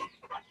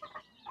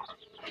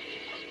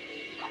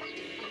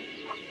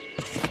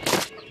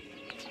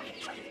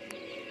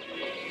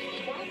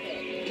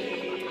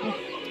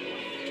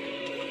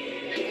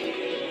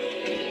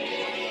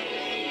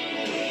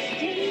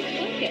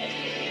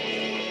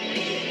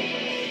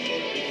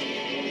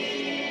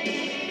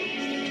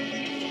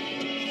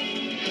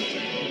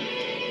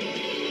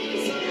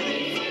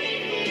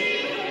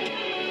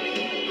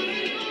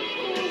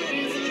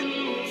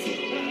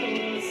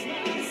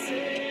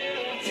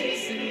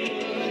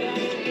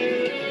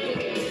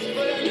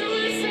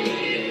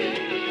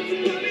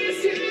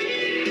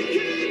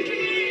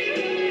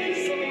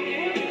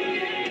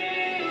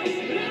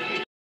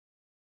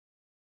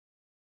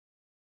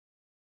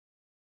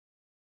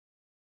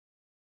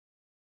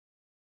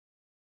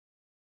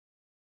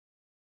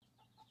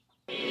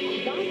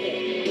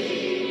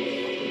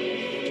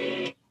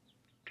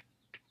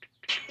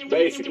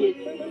 Basically,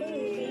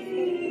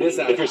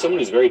 if you're someone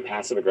who's very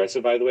passive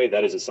aggressive, by the way,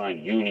 that is a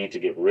sign you need to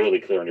get really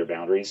clear on your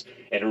boundaries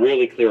and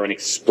really clear on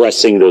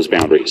expressing those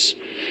boundaries.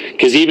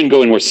 Because even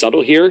going more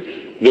subtle here,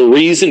 the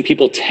reason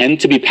people tend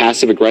to be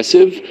passive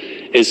aggressive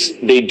is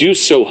they do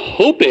so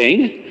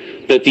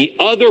hoping that the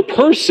other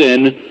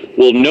person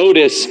will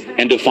notice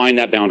and define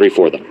that boundary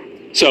for them.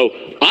 So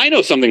I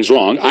know something's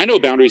wrong. I know a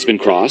boundary's been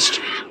crossed.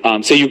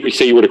 Say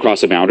you were to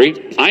cross a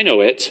boundary. I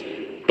know it.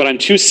 But I'm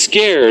too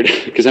scared,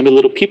 because I'm a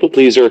little people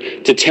pleaser,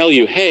 to tell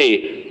you,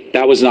 hey,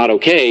 that was not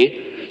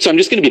okay. So I'm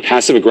just going to be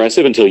passive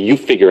aggressive until you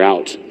figure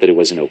out that it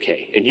wasn't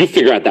okay. And you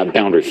figure out that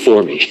boundary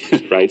for me,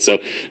 right? So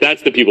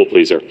that's the people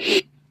pleaser.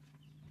 If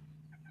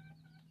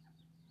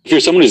you're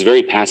someone who's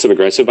very passive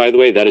aggressive, by the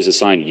way, that is a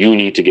sign you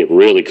need to get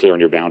really clear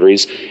on your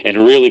boundaries and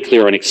really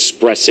clear on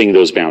expressing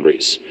those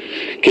boundaries.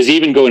 Because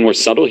even going more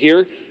subtle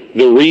here,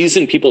 the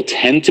reason people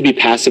tend to be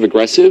passive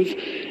aggressive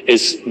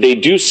is they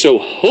do so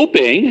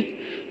hoping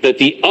that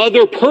the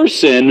other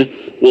person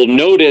will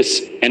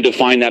notice and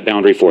define that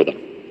boundary for them.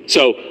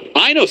 So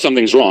I know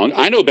something's wrong.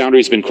 I know a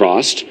boundary's been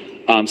crossed.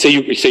 Say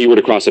you were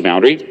to cross a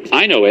boundary.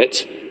 I know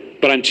it,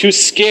 but I'm too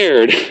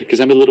scared, because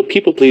I'm a little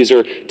people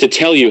pleaser, to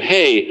tell you,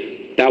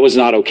 hey, that was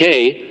not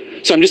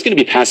okay. So I'm just going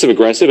to be passive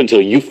aggressive until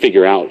you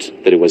figure out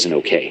that it wasn't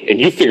okay. And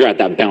you figure out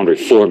that boundary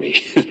for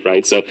me,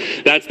 right? So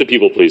that's the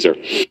people pleaser.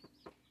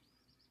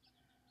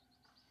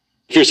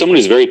 If you're someone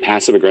who's very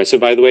passive aggressive,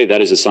 by the way,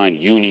 that is a sign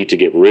you need to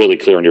get really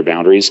clear on your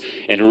boundaries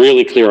and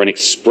really clear on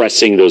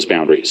expressing those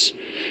boundaries.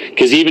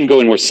 Because even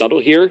going more subtle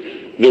here,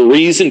 the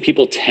reason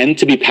people tend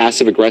to be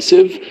passive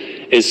aggressive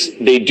is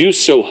they do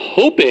so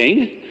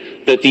hoping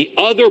that the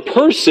other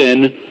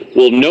person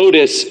will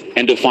notice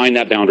and define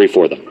that boundary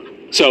for them.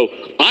 So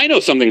I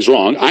know something's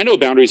wrong. I know a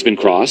boundary's been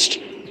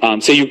crossed.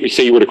 Say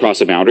you were to cross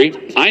a boundary.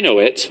 I know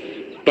it,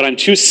 but I'm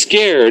too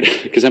scared,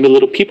 because I'm a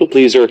little people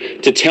pleaser,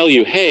 to tell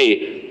you,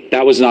 hey,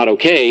 that was not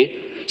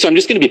okay. So I'm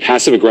just going to be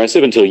passive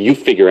aggressive until you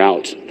figure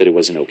out that it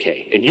wasn't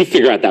okay. And you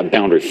figure out that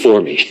boundary for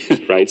me,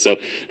 right? So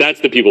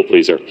that's the people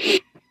pleaser.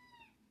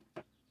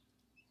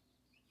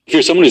 If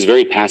you're someone who's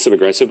very passive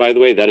aggressive, by the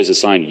way, that is a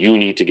sign you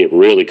need to get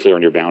really clear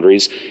on your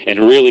boundaries and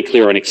really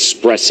clear on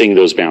expressing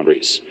those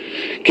boundaries.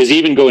 Because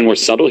even going more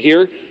subtle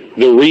here,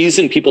 the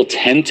reason people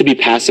tend to be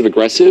passive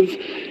aggressive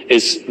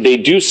is they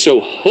do so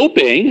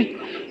hoping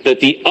that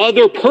the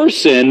other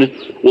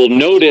person will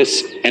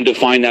notice and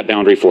define that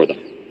boundary for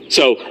them.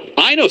 So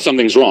I know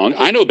something's wrong.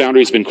 I know a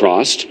boundary's been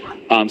crossed.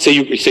 Say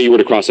you were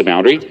to cross a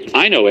boundary.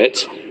 I know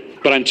it,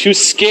 but I'm too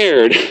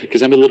scared,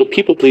 because I'm a little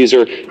people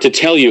pleaser, to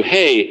tell you,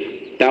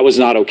 hey, that was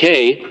not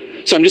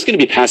okay. So I'm just going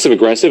to be passive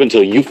aggressive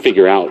until you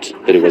figure out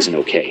that it wasn't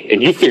okay.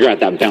 And you figure out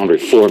that boundary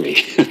for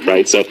me,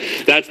 right? So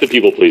that's the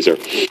people pleaser.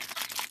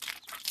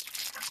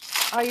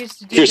 I used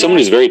to do If you're someone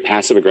who's very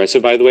passive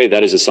aggressive, by the way,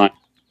 that is a sign.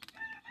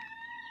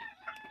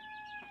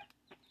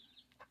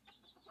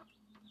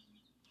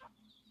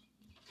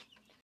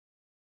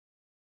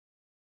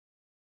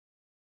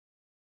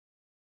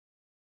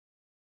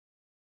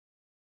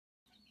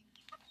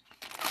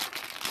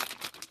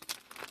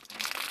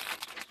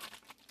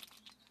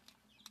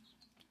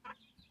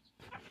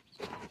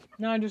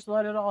 Now I just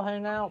let it all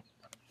hang out.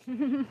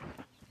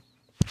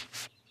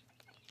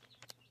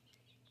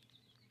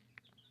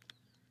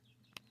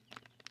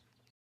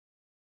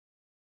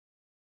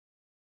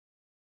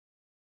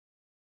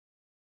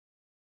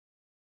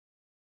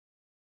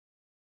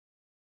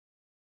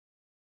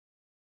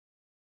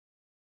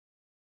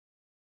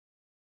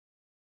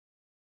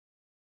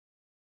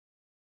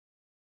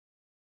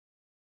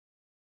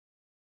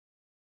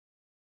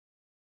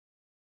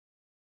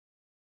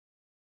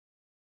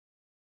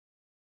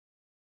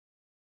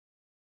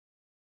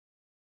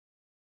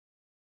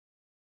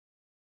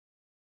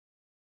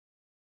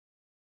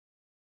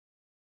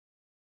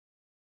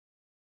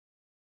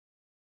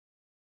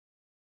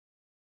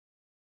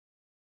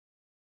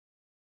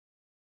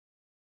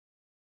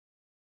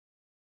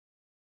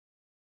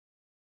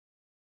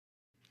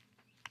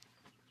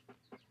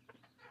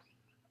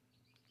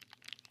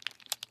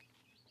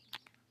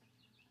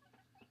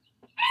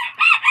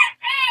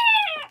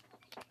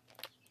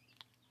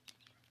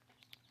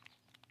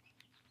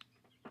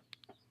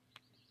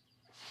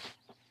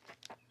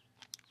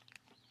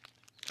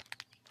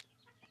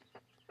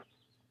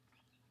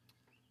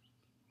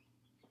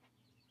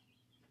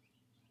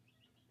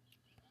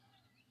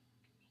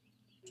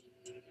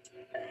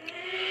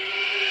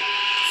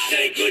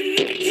 Say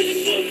goodnight to the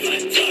foot my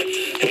touch.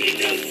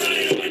 Ain't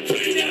outside of my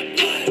turn that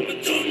blood. But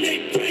don't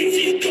make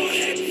crazy, you go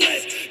ahead,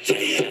 flex.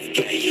 JFK,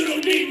 you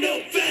don't need no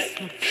vest.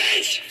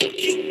 Bitch, fuck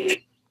you.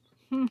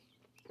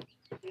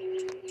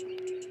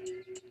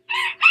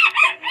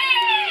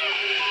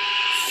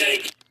 Say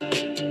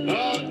I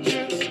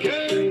just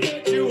can't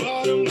get you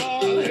out of my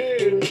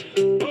head.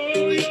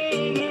 Oh, your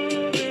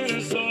loving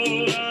is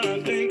all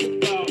I think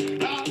about.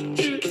 I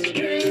just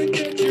can't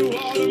get you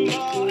out of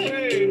my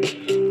head.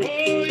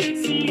 Oh,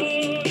 it's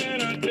more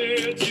than I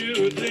dare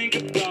to think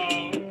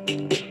about.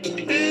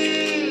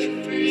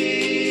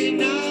 Every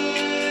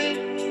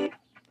night,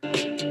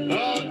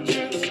 I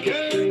just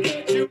can't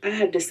get you. I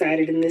have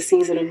decided in this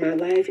season of my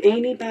life,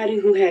 anybody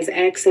who has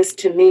access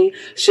to me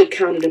should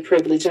count it a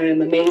privilege. I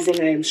am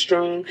amazing. I am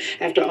strong.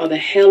 After all the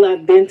hell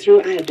I've been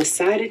through, I have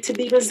decided to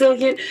be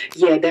resilient.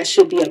 Yeah, that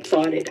should be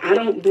applauded. I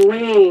don't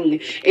bring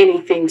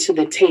anything to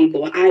the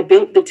table. I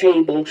built the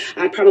table.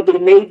 I probably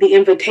made the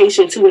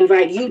invitation to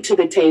invite you to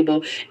the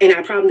table, and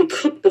I probably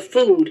cooked the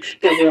food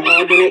that we're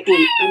all going to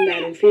eat. I'm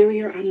not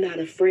inferior. I'm not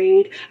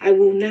afraid. I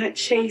will not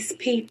chase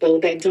people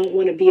that don't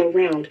want to be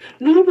around,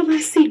 nor will I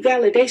seek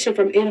validation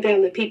from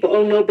invalid people.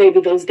 Oh no, baby,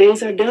 those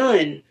days are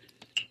done.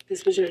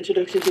 This was your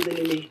introduction to the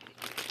new me.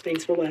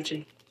 Thanks for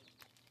watching.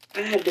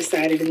 I have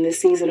decided in this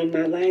season of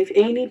my life,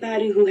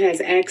 anybody who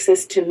has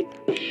access to me.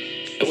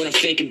 And when I'm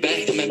thinking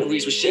back, the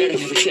memories we shared, I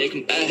never take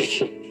them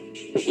back.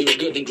 We were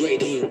good and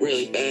great, then we were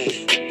really bad.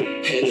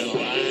 And no,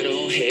 I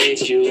don't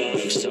hate you,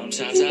 although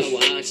sometimes I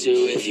want to.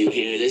 If you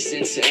hear this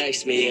and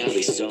text me, I'll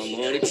be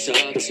someone to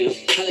talk to.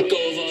 I let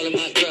go of all of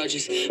my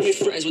grudges, made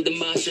friends with the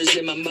monsters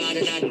in my mind,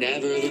 and I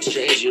never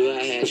betrayed you.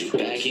 I had you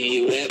back and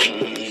you had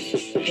mine.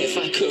 If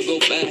I could go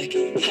back,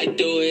 I'd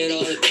do it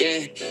all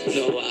again.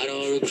 No, I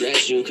don't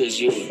regret you, cause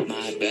you were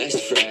my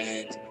best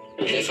friend.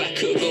 If I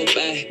could go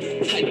back,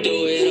 I'd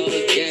do it all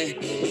again.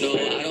 No,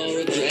 I don't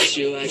regret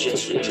you, I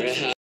just regret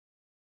how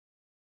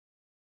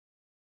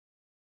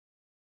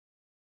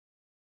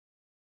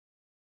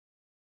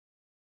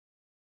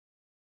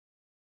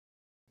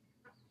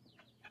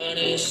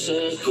running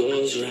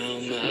circles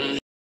round my.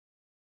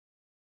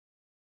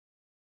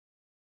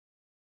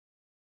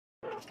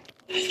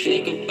 I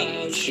think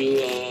about you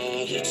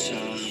all the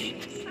time.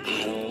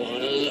 I don't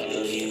wanna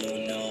love you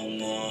no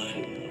more.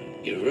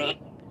 You're up.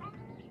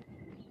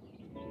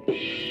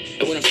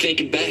 And when I'm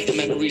thinking back, the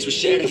memories we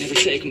shared, I never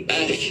take them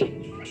back.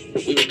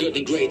 We were good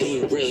and great, then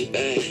we were really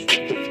bad.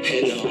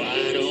 And no,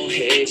 I don't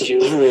hate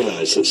you. I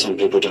realise that some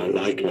people don't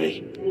like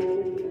me.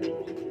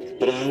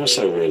 But I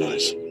also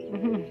realise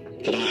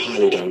that I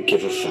highly don't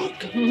give a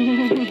fuck.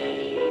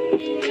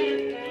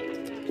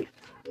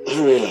 I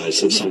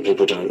realise that some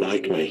people don't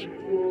like me.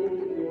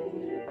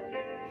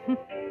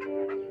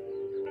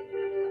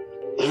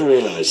 I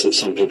realise that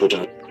some people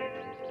don't.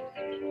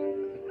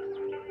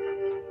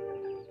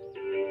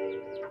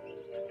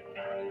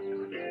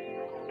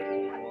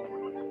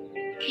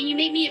 Can you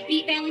make me a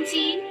beat,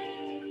 Valentine?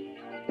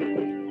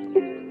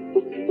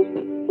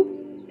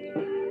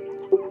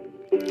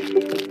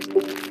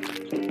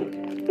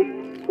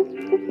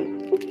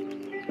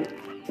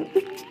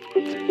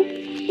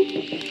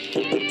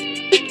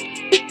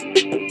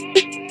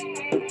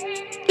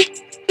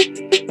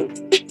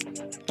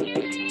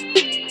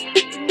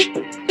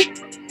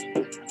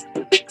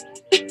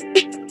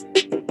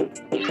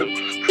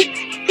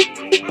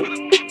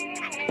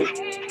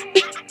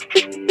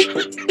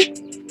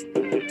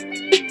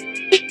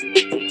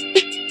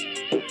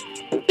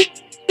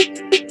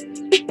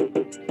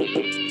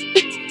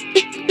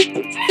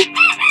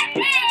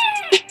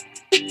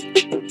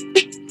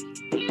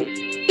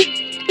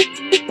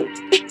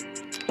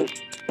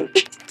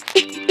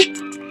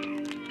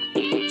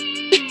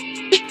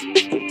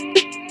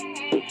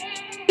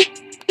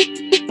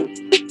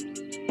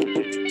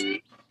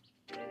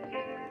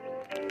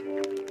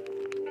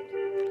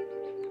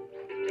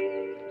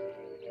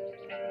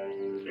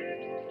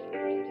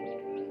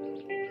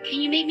 Can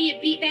you make me a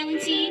beat,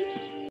 Valentine?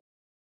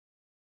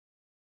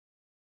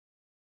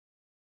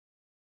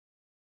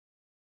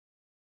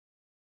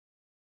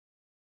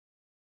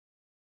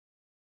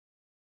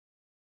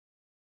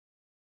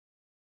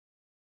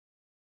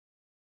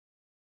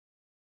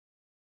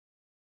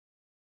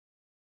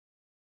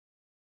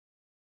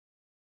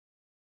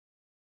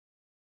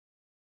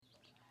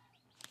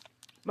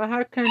 My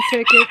heart can't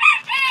take it.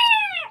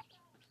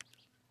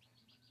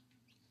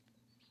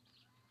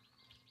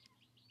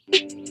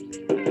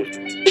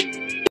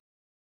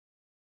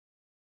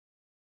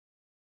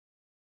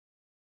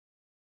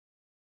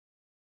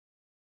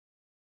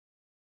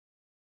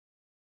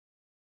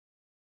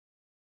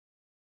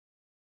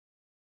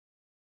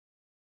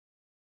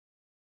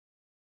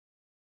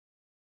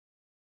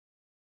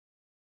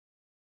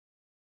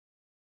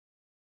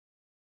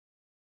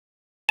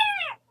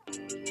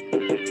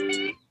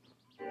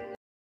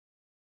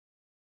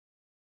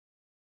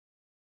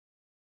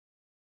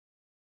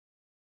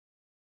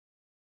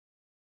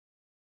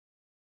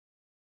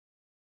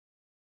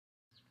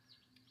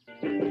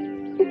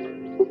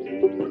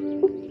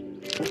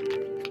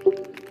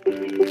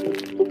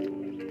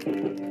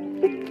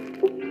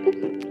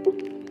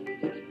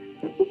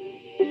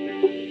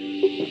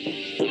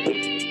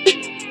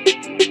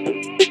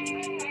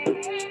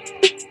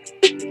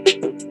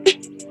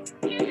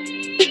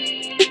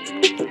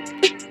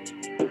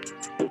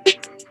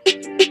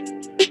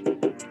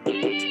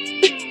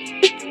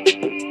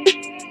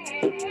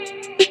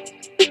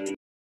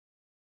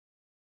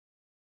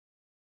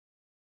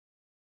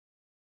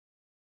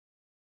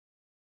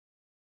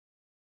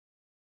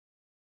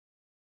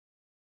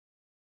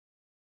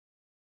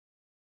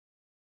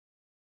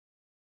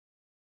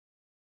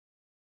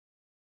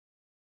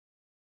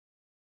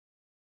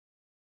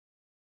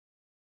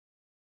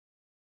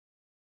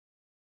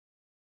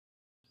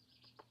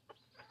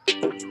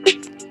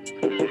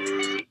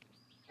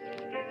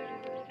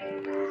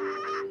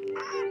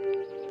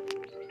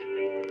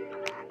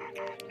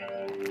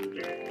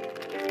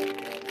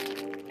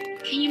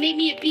 Can you make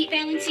me a beat,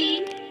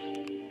 Valentine?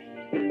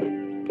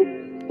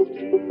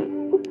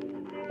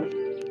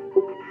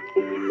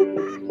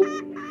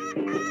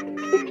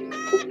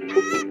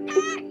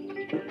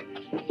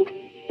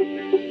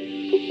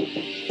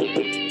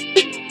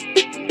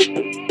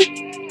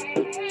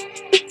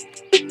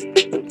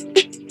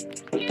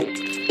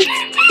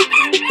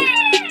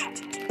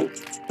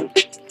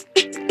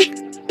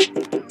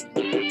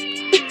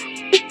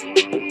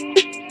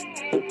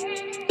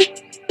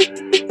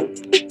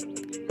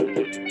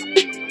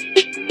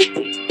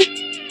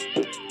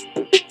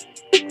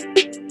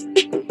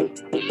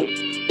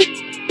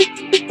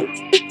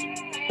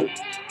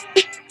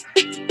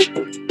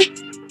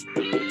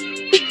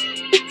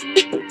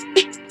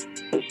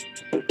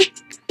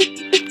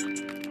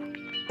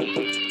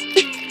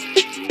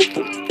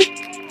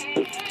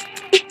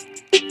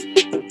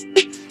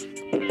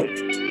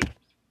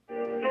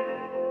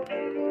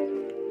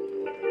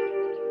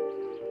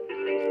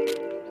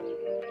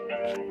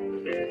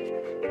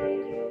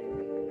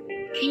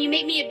 Can you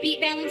make me a beat,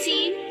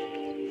 Valentine?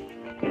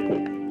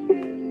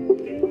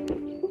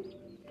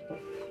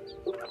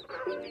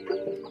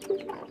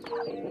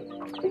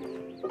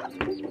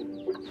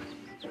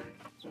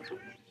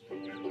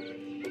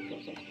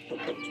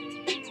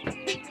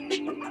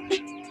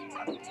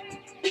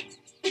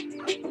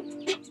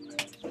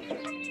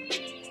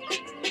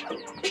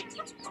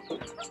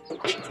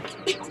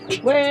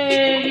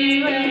 Where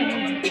you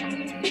at?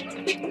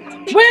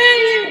 Where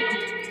you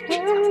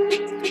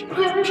at?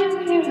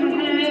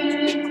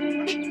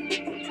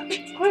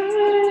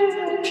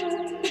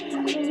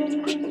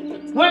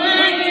 When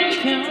you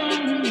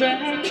come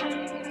back,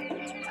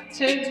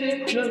 take it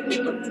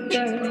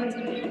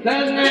back.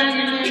 Last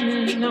night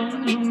you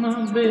on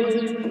my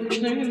bed,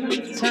 singing the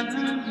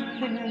time.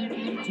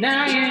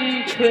 Now you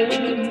ain't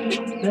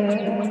coming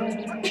back.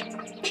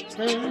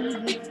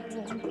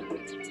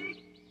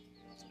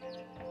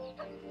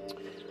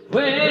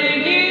 Where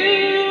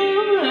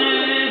you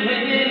at?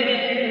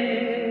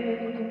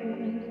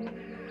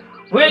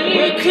 When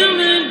you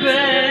coming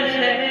back?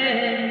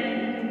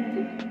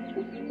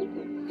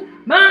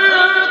 My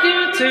heart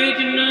can't take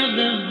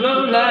another blow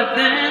like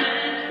that.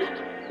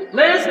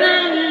 Last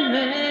night you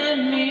left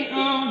me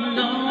all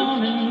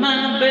alone in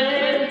my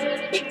bed,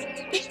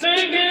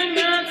 thinking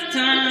about the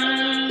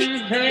time we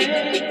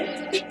had.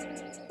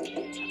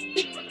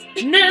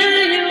 Now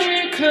you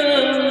ain't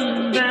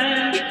coming back.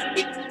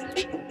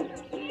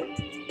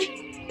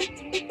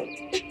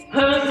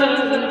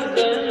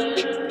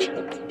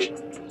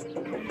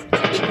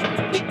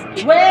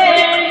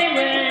 Where you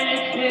at?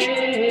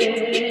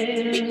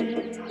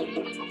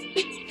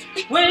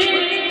 When you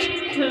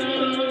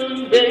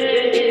come back.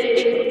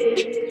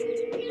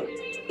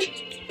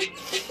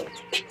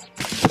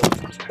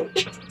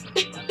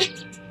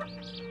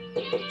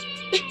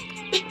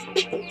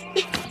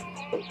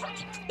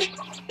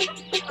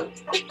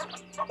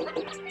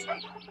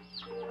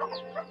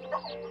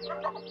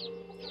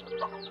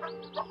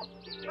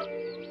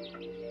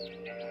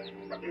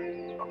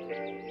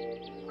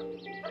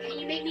 Can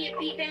you make me a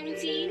beat,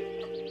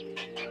 Valentine?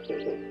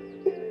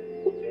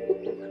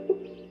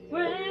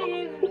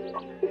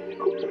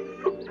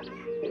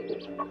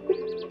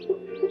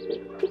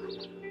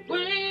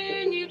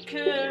 When you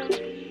come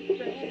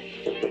back.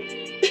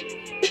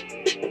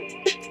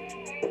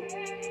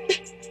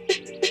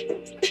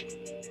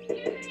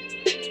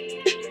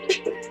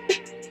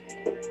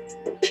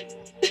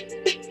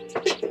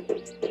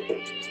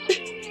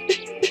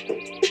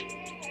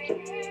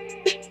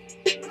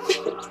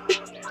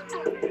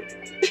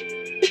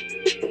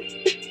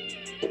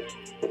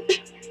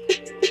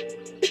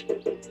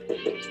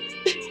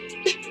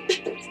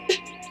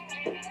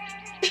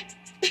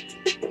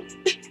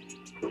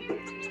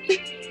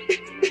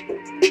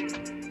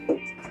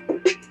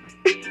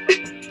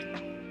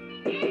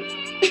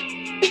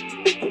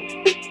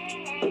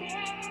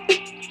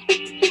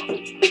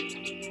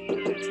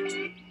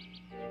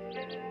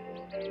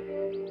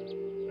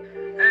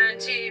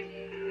 And he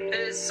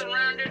is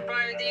surrounded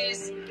by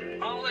these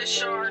all the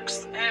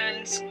sharks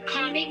and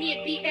Can you make me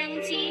a beat,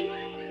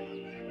 Valentine?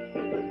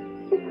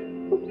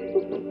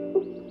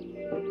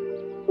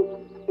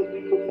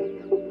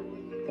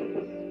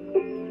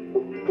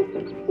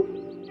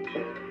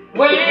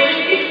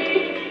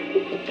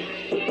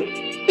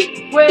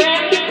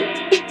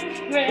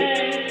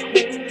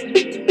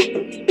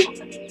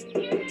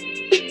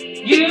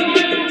 you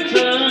were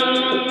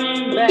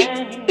coming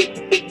back.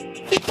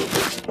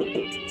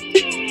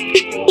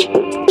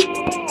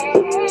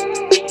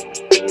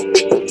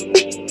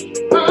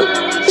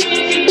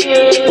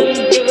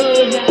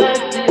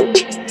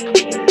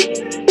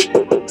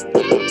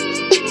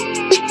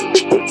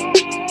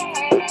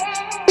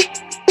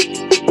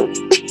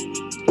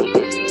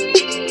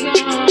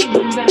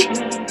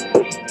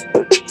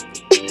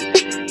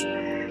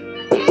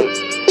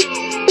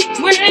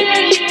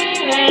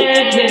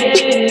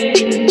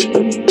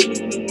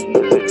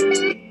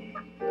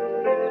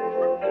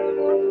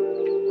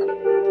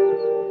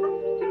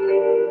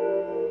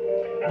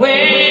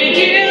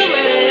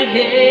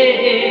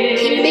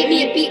 Can you make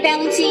me a beat,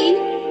 Valentine?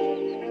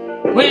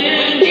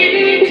 When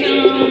you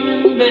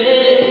coming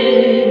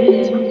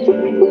back,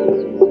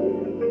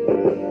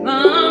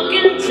 I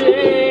can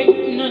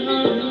take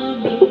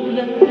none of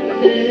that.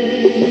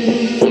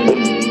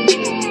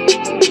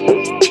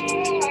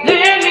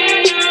 Let me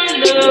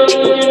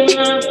alone in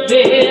my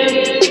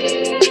bed,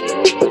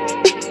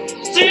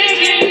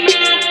 singing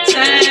my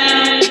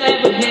times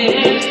ever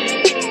had.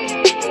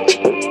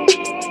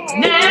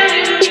 Now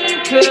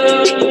you're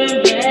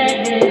coming back.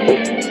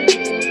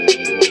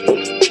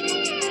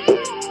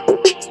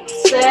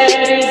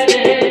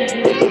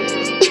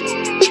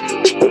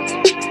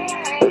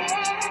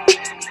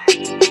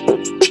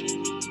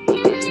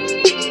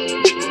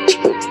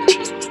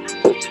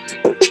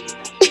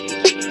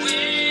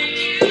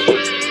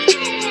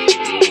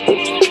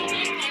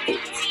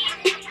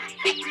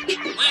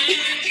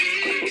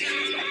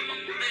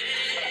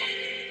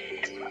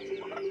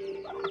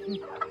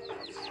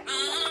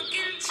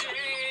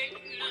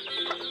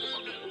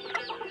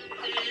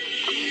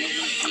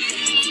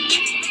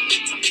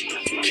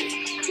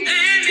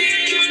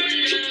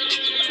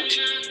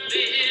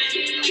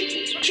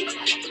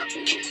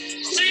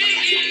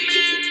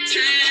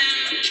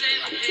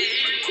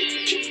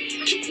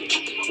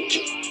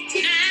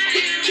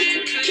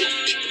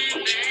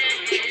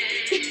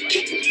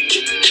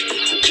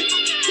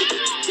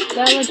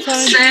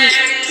 Valentine's Day.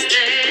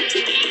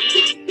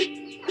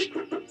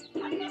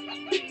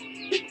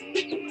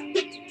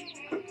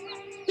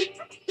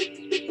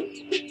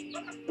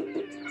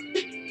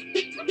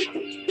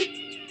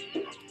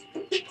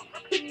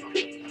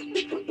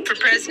 For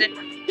president.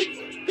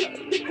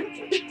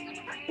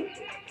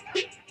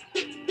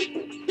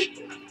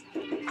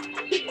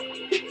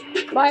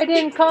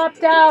 Biden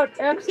copped out!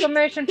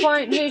 Exclamation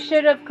point. He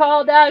should have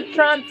called out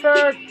Trump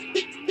for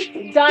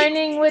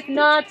dining with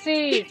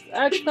Nazis!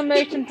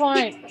 Exclamation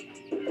point.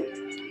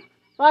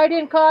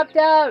 Biden copped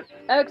out!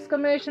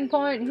 Exclamation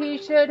point. He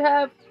should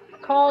have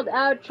called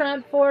out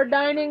Trump for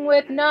dining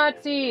with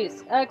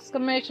Nazis!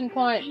 Exclamation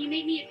point. Can you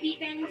make me a beat,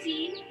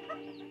 Valentine?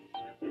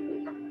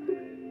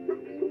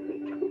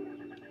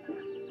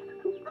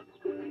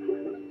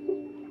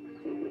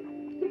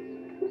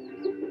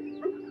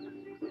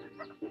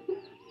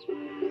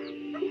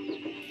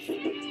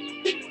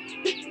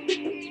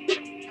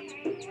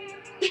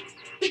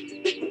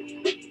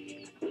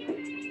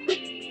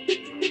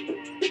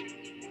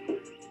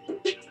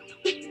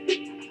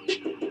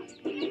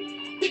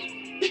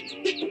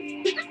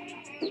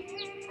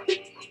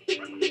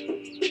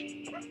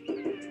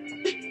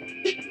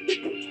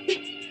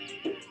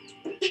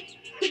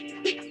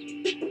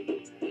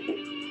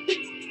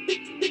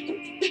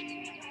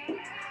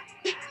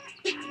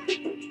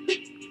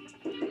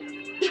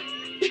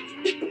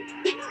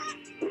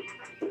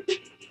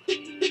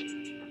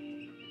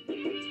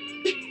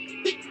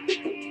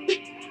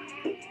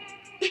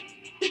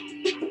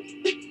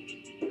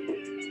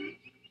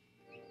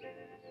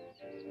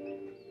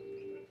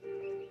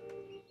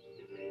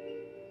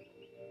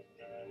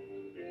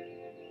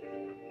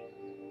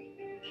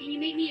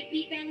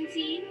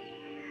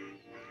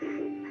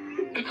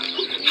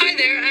 Hi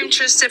there, I'm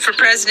Trista for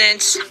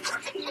president.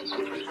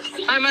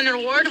 I'm an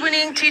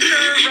award-winning teacher,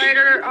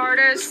 writer,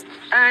 artist,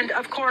 and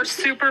of course,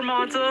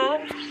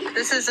 supermodel.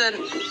 This is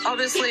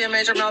obviously a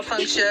major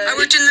malfunction. I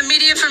worked in the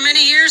media for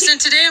many years, and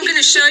today I'm going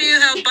to show you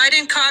how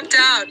Biden copped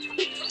out.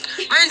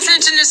 My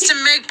intention is to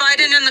make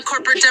Biden and the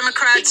corporate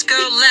Democrats go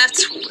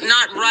left,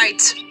 not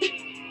right.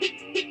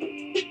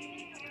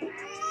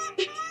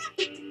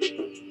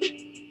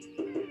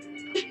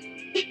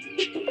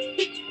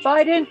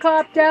 Biden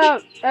copped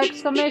out!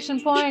 Exclamation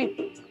point.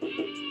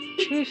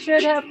 He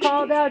should have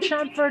called out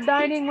Trump for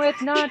dining with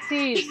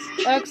Nazis!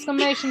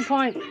 Exclamation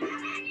point.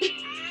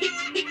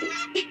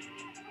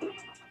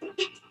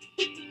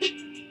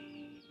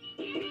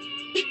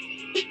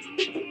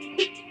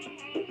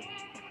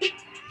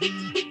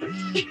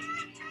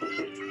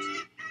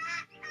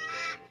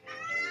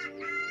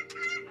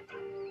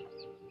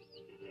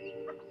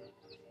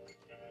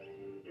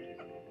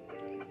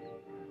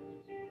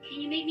 Can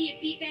you make me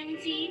a beat,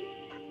 Valentine?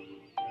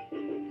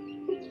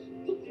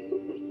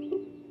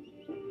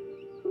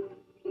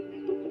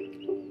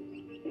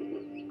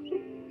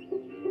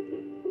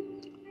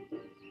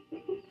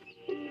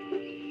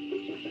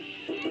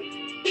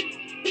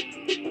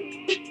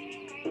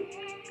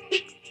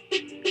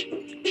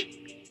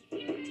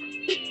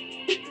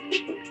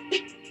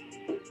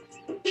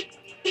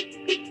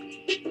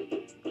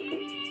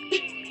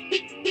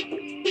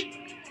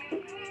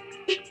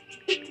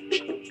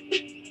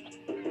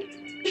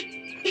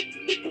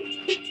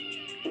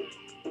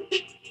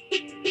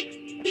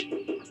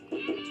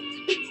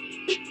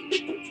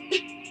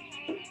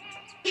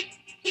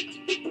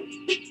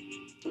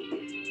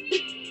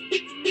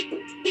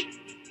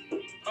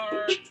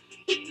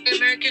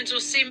 Americans will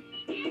see.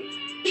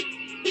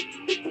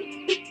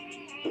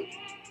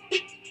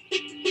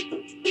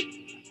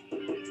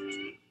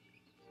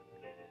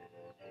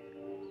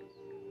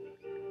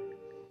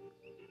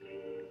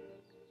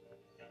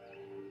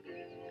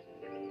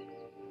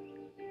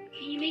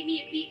 Can you make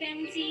me a beat,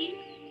 Valentine?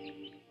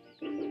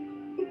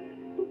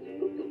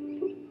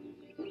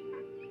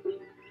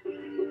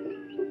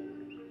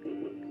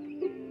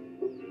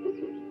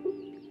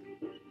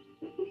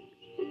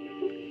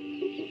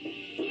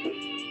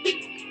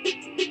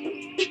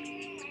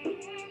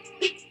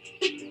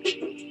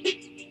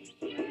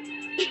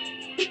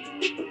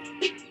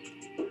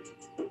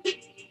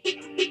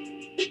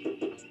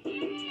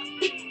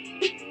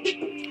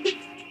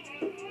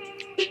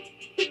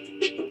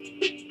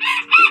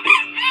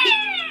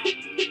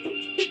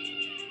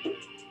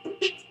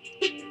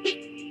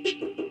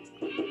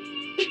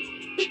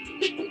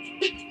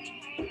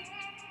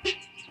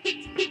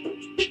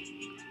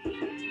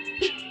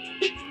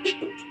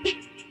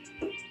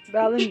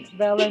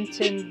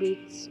 Valentine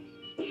beats.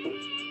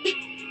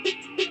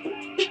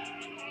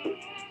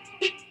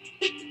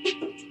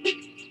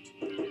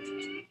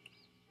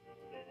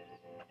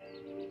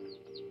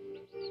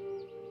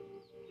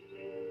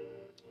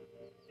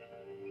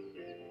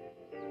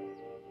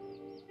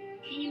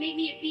 Can you make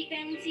me a beat,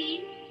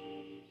 Valentine?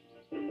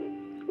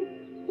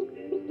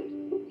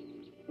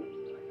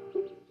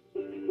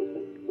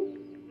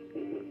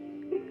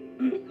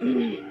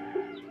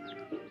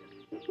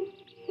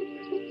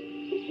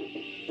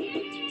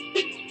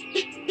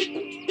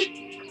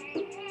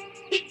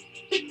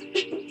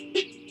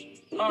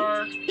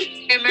 Or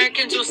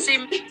Americans will see.